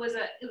work was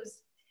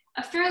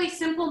a fairly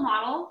simple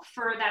model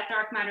for that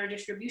dark matter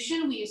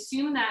distribution. We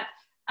assume that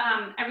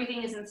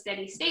everything is in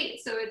steady state.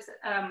 So it's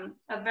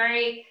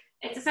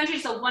it's essentially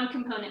just a one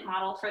component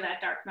model for that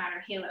dark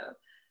matter halo.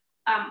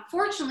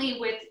 Fortunately,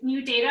 with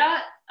new data,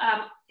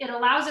 it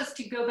allows us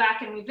to go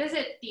back and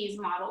revisit these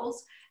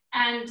models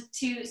and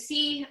to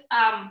see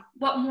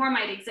what more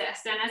might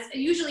exist. And as it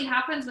usually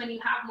happens when you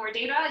have more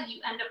data,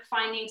 you end up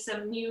finding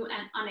some new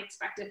and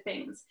unexpected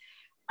things.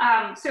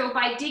 So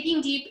by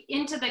digging deep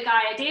into the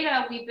Gaia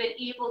data, we've been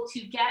able to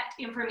get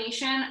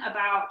information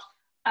about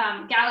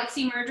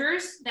galaxy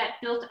mergers that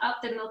built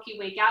up the Milky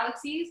Way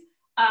galaxies.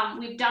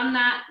 We've done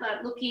that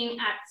looking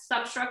at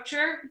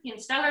substructure in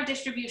stellar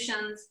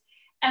distributions.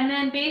 And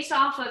then based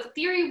off of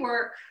theory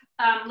work,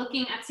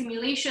 looking at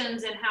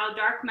simulations and how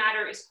dark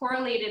matter is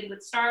correlated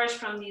with stars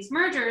from these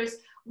mergers,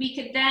 we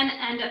could then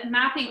end up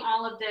mapping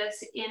all of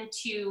this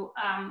into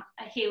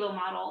a halo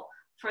model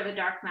for the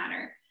dark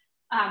matter.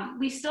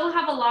 We still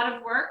have a lot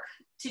of work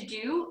to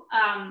do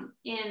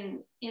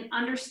in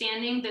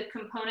understanding the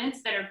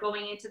components that are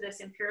going into this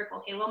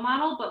empirical halo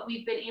model, but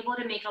we've been able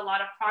to make a lot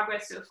of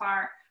progress so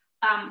far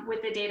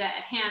with the data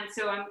at hand.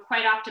 So I'm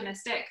quite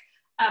optimistic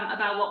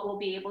about what we'll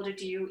be able to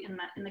do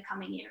in the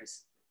coming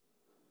years.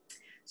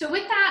 So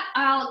with that,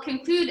 I'll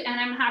conclude, and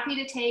I'm happy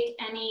to take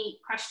any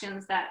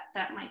questions that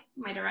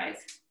might arise.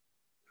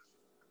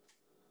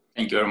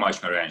 Thank you very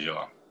much,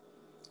 Mariangela.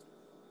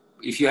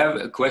 If you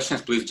have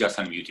questions, please just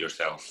unmute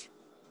yourself.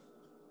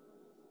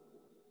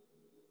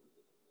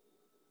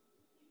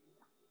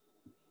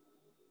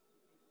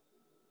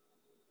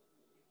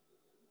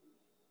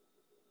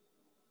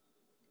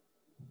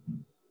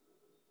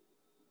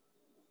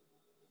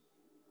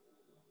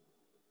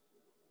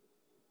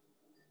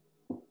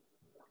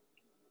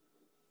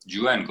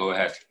 Juan, go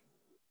ahead.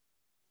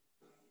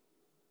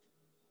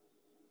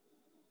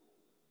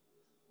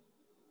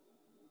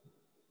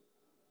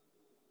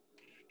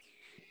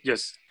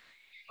 Yes,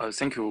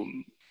 thank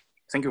you.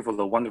 Thank you for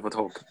the wonderful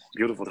talk,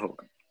 beautiful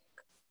talk.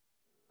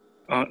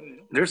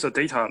 There's a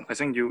data, I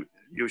think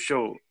you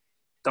show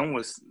done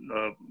with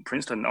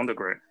Princeton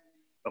undergrad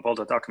about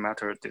the dark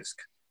matter disk.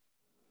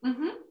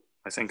 Mm-hmm.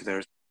 I think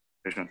there's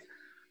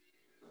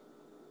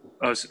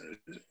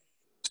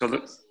so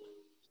the,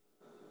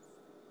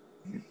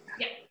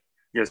 yeah.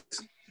 Yes,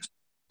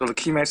 so the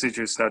key message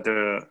is that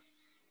the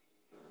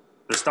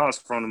stars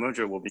from the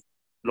merger will be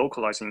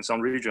localized in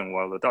some region,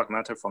 while the dark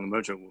matter from the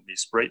merger will be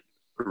spread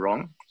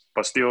around,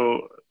 but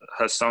still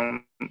has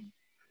some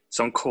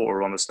core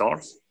around the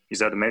stars. Is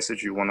that the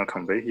message you want to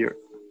convey here?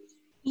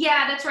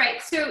 Yeah, that's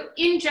right. So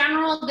in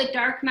general, the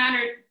dark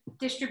matter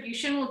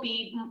distribution will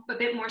be a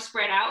bit more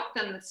spread out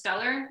than the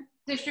stellar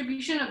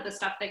distribution of the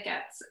stuff that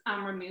gets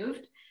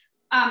removed.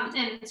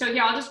 And so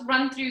yeah, I'll just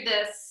run through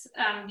this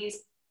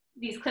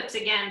these clips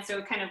again,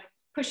 so kind of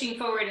pushing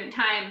forward in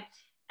time.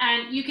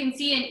 And you can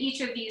see in each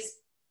of these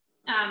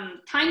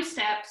time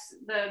steps,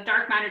 the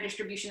dark matter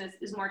distribution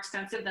is more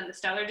extensive than the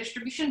stellar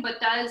distribution, but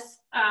does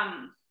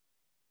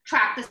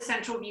track the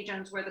central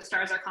regions where the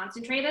stars are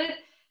concentrated.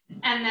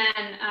 And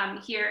then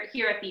here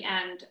at the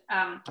end,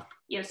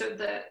 you know, so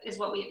is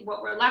what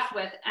we're left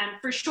with.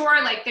 And for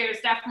sure, like there's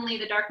definitely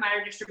the dark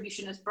matter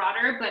distribution is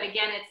broader, but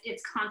again,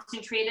 it's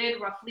concentrated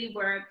roughly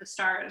where the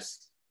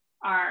stars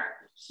are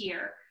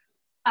here.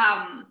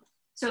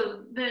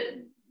 So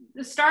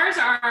the stars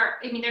are,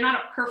 I mean, they're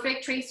not a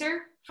perfect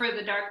tracer for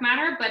the dark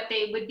matter, but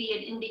they would be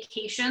an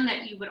indication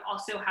that you would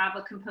also have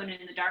a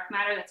component in the dark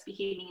matter that's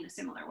behaving in a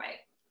similar way.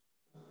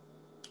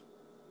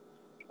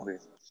 Okay,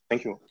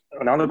 thank you.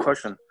 Another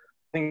question. I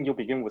think you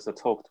begin with the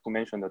talk to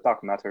mention the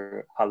dark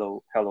matter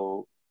hello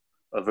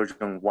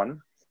version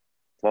 1,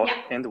 well,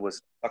 yeah. end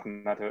with dark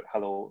matter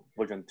hello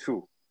version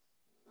 2.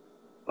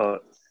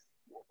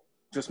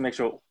 Just make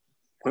sure,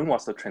 when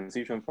was the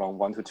transition from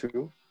 1 to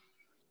 2?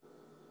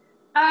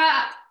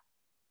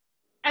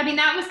 I mean,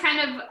 that was kind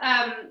of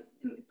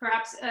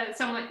perhaps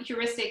somewhat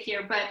heuristic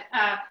here, but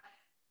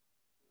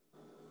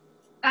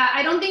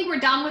I don't think we're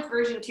done with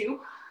version 2,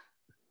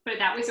 put it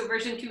that way. So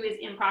version 2 is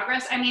in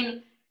progress.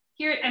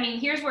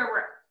 Here's where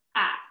we're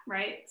at,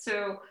 right?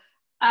 So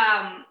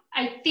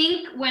I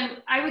think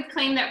I would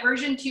claim that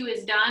version 2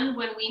 is done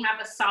when we have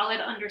a solid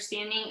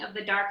understanding of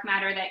the dark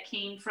matter that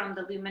came from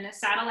the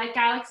luminous satellite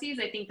galaxies.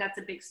 I think that's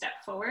a big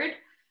step forward.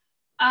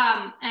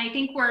 And I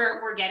think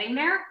we're getting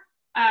there.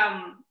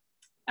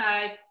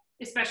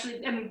 Especially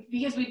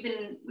because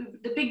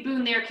the big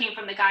boom there came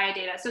from the Gaia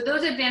data. So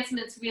those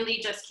advancements really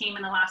just came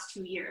in the last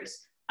 2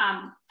 years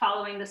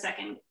following the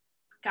second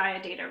Gaia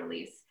data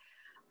release.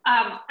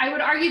 I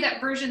would argue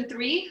that version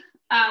 3,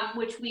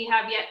 which we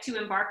have yet to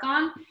embark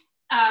on,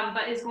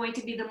 but is going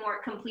to be the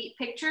more complete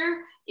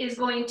picture, is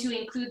going to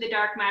include the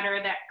dark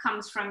matter that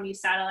comes from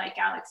these satellite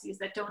galaxies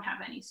that don't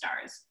have any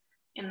stars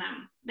in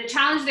them. The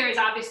challenge there is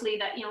obviously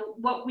that,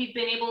 what we've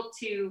been able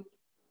to,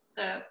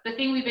 the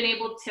thing we've been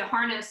able to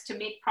harness to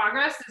make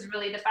progress is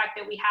really the fact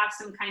that we have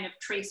some kind of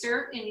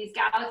tracer in these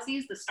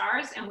galaxies, the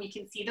stars, and we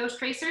can see those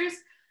tracers.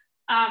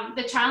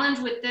 The challenge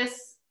with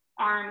this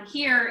arm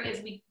here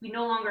is we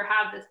no longer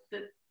have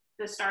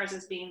the stars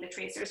as being the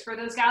tracers for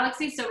those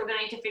galaxies, so we're going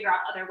to need to figure out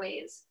other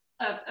ways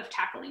of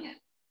tackling it.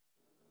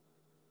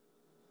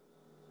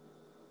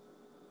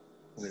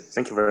 Okay,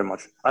 thank you very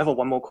much. I have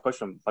one more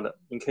question, but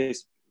in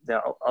case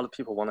there are other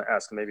people want to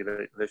ask, maybe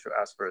they should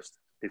ask first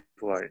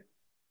before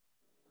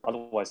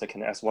otherwise I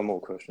can ask one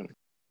more question.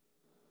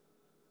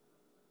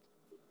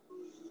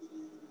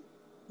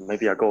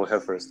 Maybe I go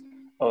ahead first.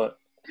 So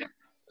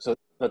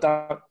the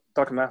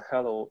dark matter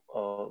hello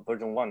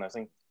version 1, I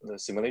think the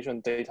simulation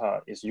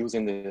data is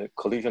using the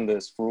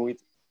collisionless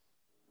fluid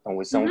and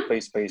with some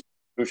phase-based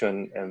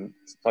distribution, and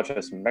such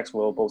as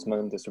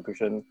Maxwell-Boltzmann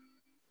distribution,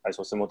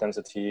 isothermal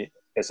density,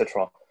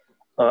 etc.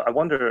 I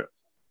wonder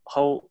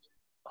how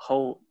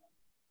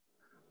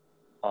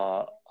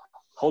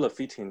the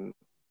fitting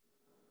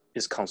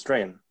is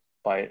constrained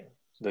by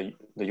maybe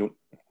the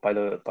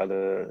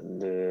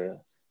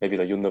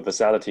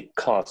universality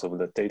class of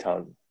the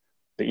data,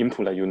 the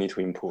input that you need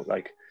to input.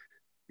 Like,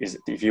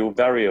 if you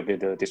vary a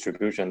bit the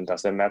distribution,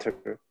 does that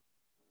matter?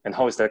 And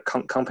how is that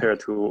compared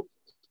to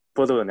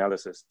further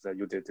analysis that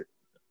you did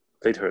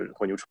later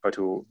when you try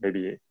to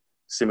maybe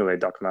simulate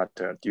dark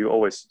matter? Do you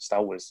always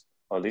start with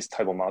this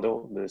type of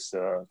model, this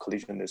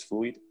collisionless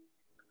fluid?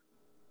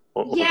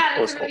 Yeah,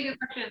 that's a really good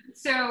question.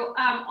 So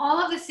all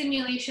of the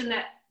simulation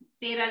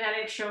data that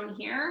I've shown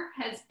here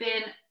has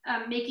been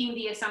making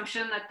the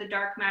assumption that the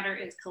dark matter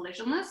is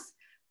collisionless.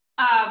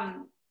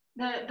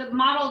 The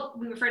model,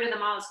 we refer to the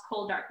model as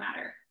cold dark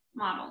matter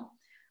model.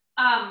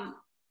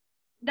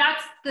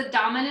 That's the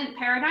dominant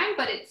paradigm,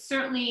 but it's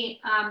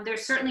certainly,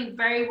 there's certainly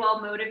very well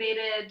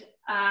motivated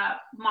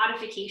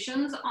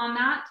modifications on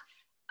that.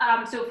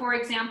 So for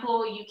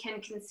example, you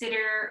can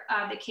consider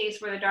the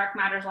case where the dark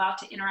matter is allowed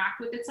to interact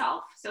with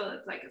itself. So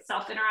it's like a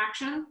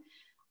self-interaction.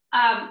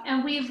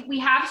 And we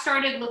have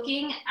started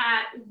looking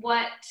at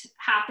what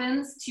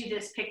happens to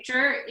this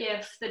picture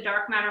if the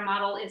dark matter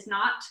model is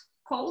not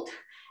cold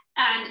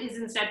and is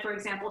instead, for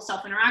example,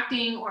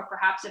 self-interacting, or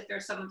perhaps if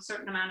there's some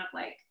certain amount of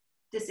like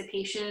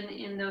dissipation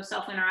in those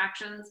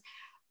self-interactions.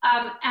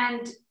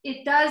 And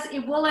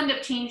it will end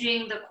up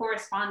changing the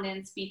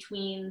correspondence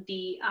between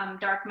the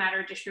dark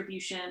matter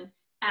distribution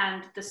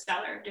and the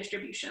stellar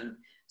distribution.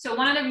 So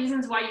one of the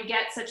reasons why you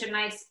get such a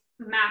nice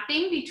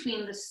mapping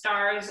between the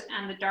stars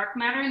and the dark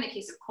matter in the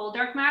case of cold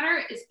dark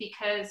matter is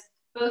because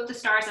both the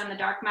stars and the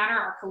dark matter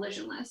are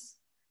collisionless,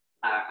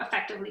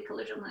 effectively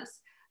collisionless.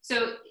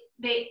 So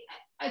they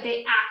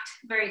act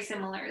very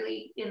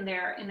similarly in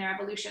their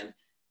evolution.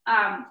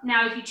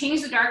 Now, if you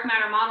change the dark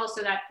matter model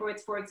so that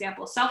it's, for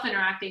example,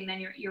 self-interacting,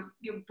 then you're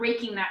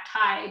breaking that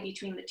tie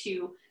between the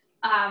two.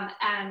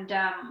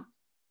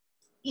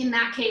 In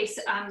that case,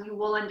 you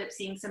will end up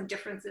seeing some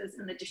differences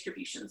in the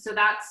distribution. So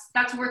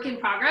that's work in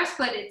progress,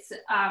 but it's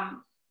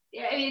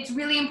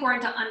really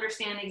important to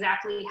understand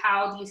exactly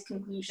how these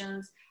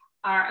conclusions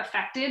are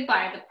affected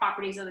by the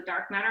properties of the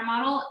dark matter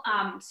model.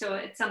 So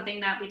it's something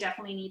that we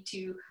definitely need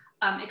to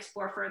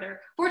explore further.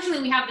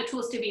 Fortunately, we have the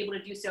tools to be able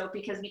to do so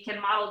because we can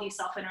model these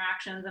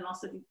self-interactions and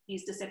also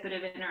these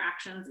dissipative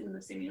interactions in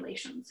the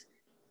simulations.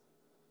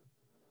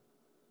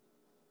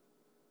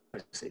 I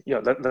see.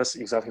 Yeah, that's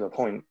exactly the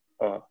point.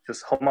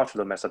 Just how much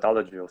the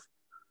methodology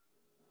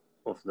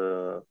of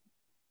the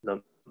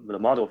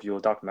model of your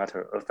dark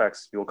matter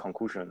affects your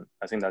conclusion.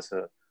 I think that's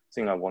a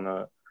thing I want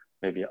to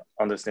maybe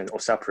understand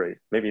or separate.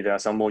 Maybe there are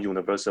some more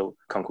universal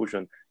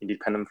conclusion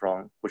independent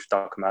from which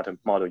dark matter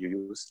model you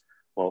use.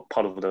 Well,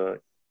 part of the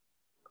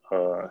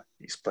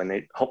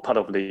explanation, part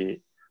of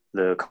the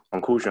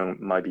conclusion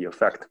might be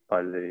affected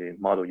by the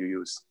model you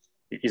use.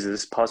 Is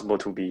this possible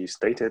to be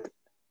stated?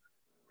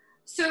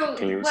 So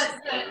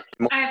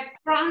I've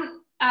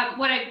drawn,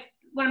 what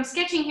I'm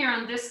sketching here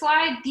on this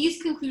slide,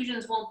 these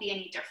conclusions won't be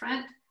any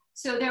different.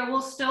 So there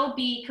will still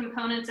be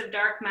components of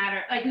dark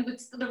matter, like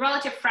the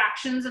relative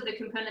fractions of the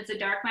components of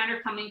dark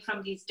matter coming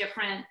from these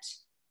different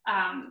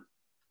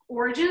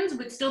origins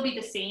would still be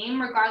the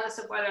same, regardless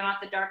of whether or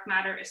not the dark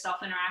matter is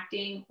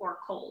self-interacting or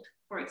cold,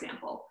 for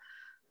example.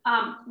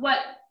 What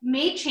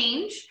may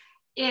change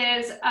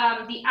is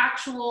the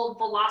actual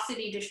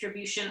velocity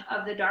distribution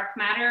of the dark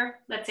matter,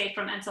 let's say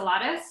from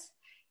Enceladus.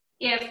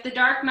 If the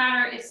dark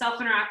matter is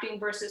self-interacting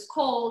versus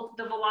cold,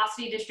 the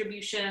velocity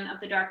distribution of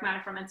the dark matter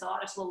from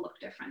Enceladus will look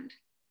different.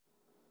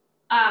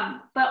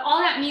 But all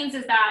that means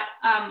is that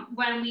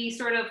when we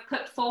sort of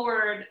put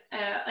forward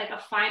like a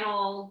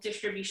final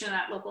distribution of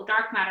that local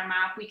dark matter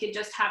map, we could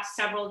just have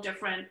several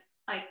different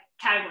like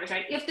categories,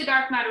 right? If the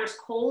dark matter is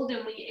cold,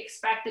 then we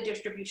expect the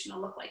distribution to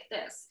look like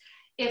this.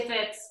 If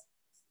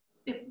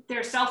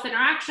there's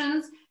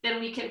self-interactions,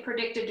 then we can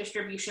predict a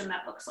distribution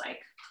that looks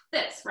like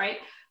this, right?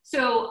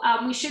 So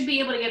we should be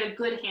able to get a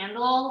good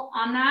handle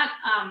on that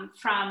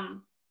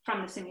from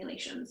the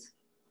simulations.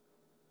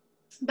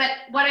 But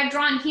what I've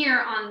drawn here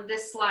on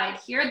this slide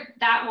here,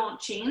 that won't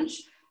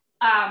change.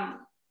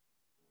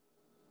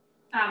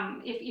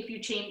 If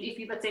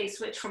you let's say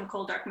switch from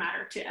cold dark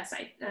matter to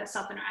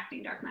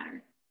self-interacting dark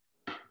matter.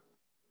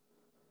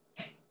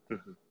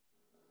 Mm-hmm.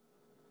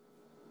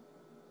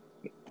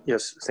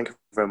 Yes, thank you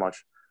very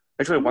much.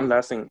 Actually, one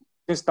last thing,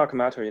 since dark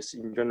matter is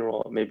in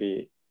general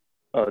maybe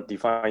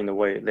defined in a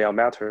way, they are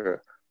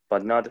matter,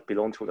 but not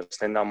belong to the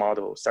standard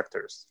model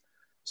sectors.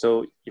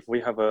 So if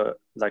we have a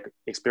like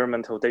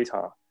experimental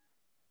data,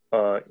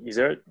 is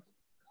there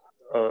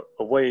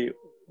a way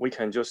we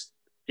can just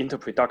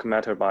interpret dark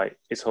matter by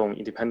its own,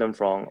 independent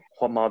from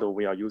what model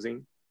we are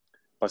using?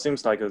 But it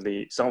seems like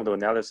some of the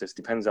analysis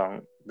depends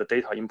on the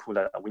data input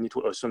that we need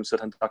to assume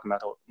certain dark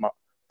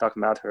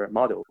matter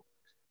model.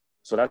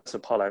 So that's the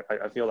part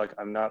I feel like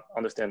I'm not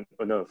understand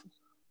enough.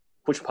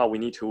 Which part we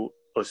need to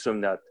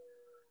assume that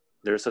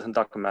there is certain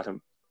dark matter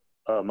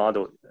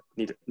model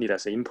need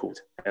as an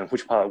input, and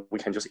which part we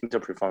can just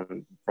interpret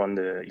from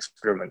the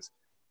experiments,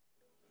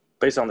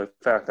 based on the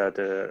fact that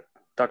the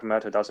dark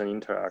matter doesn't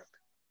interact,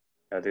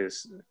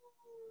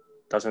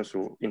 doesn't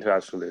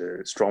interact with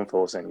the strong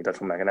force and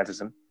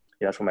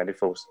electromagnetic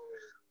force.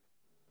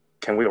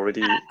 Can we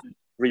already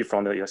read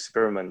from the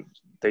experiment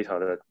data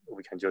that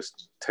we can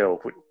just tell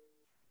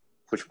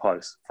which part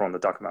is from the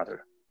dark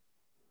matter?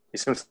 It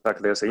seems like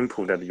there's an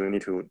input that you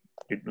need to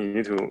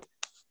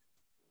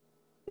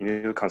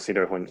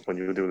consider when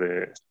you do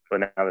the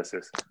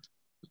analysis.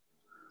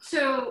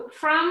 So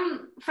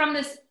from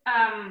this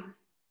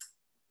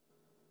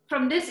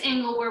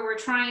angle where we're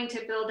trying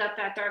to build up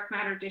that dark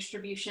matter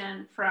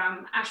distribution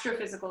from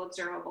astrophysical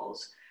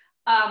observables,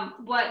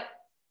 what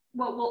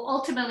we'll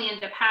ultimately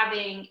end up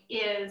having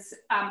is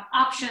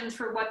options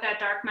for what that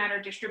dark matter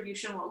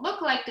distribution will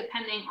look like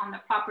depending on the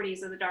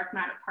properties of the dark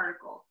matter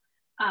particle.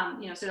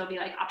 So there'll be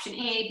like option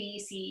A, B,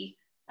 C,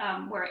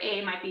 where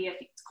A might be if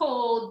it's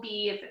cold,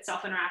 B if it's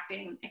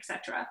self-interacting,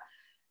 etc.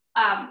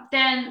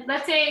 Then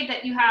let's say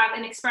that you have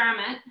an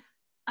experiment,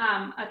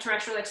 a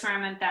terrestrial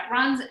experiment that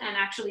runs and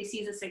actually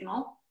sees a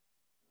signal.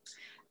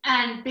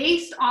 And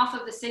based off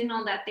of the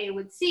signal that they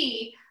would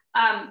see,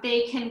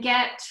 they can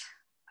get,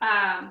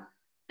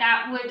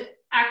 that would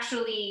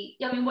actually,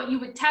 what you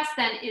would test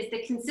then is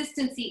the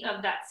consistency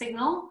of that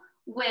signal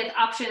with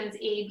options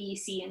A, B,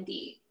 C, and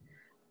D.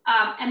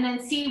 And then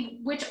see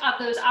which of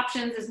those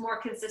options is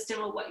more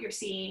consistent with what you're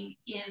seeing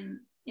in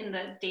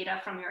the data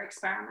from your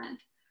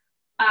experiment.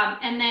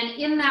 And then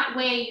in that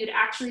way, you'd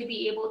actually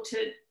be able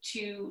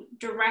to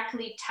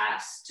directly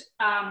test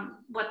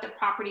what the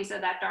properties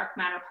of that dark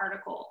matter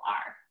particle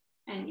are.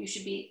 And you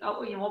should be, I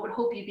would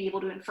hope you'd be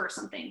able to infer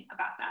something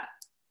about that.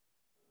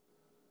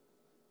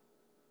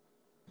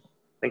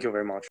 Thank you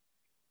very much.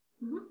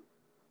 Mm-hmm.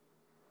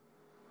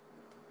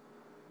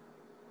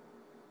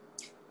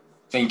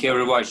 Thank you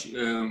very much,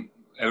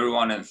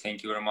 everyone, and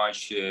thank you very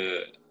much,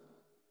 the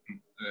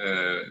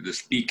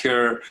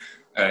speaker.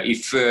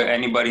 If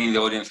anybody in the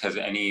audience has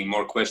any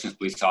more questions,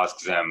 please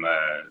ask them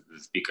the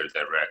speaker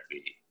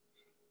directly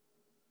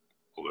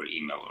over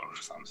email or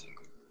something.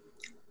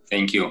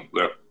 Thank you.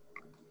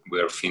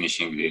 We're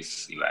finishing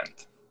this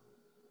event.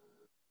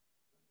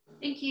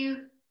 Thank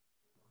you.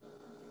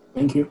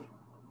 Thank you.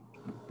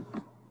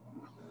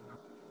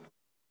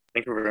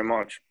 Thank you very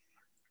much.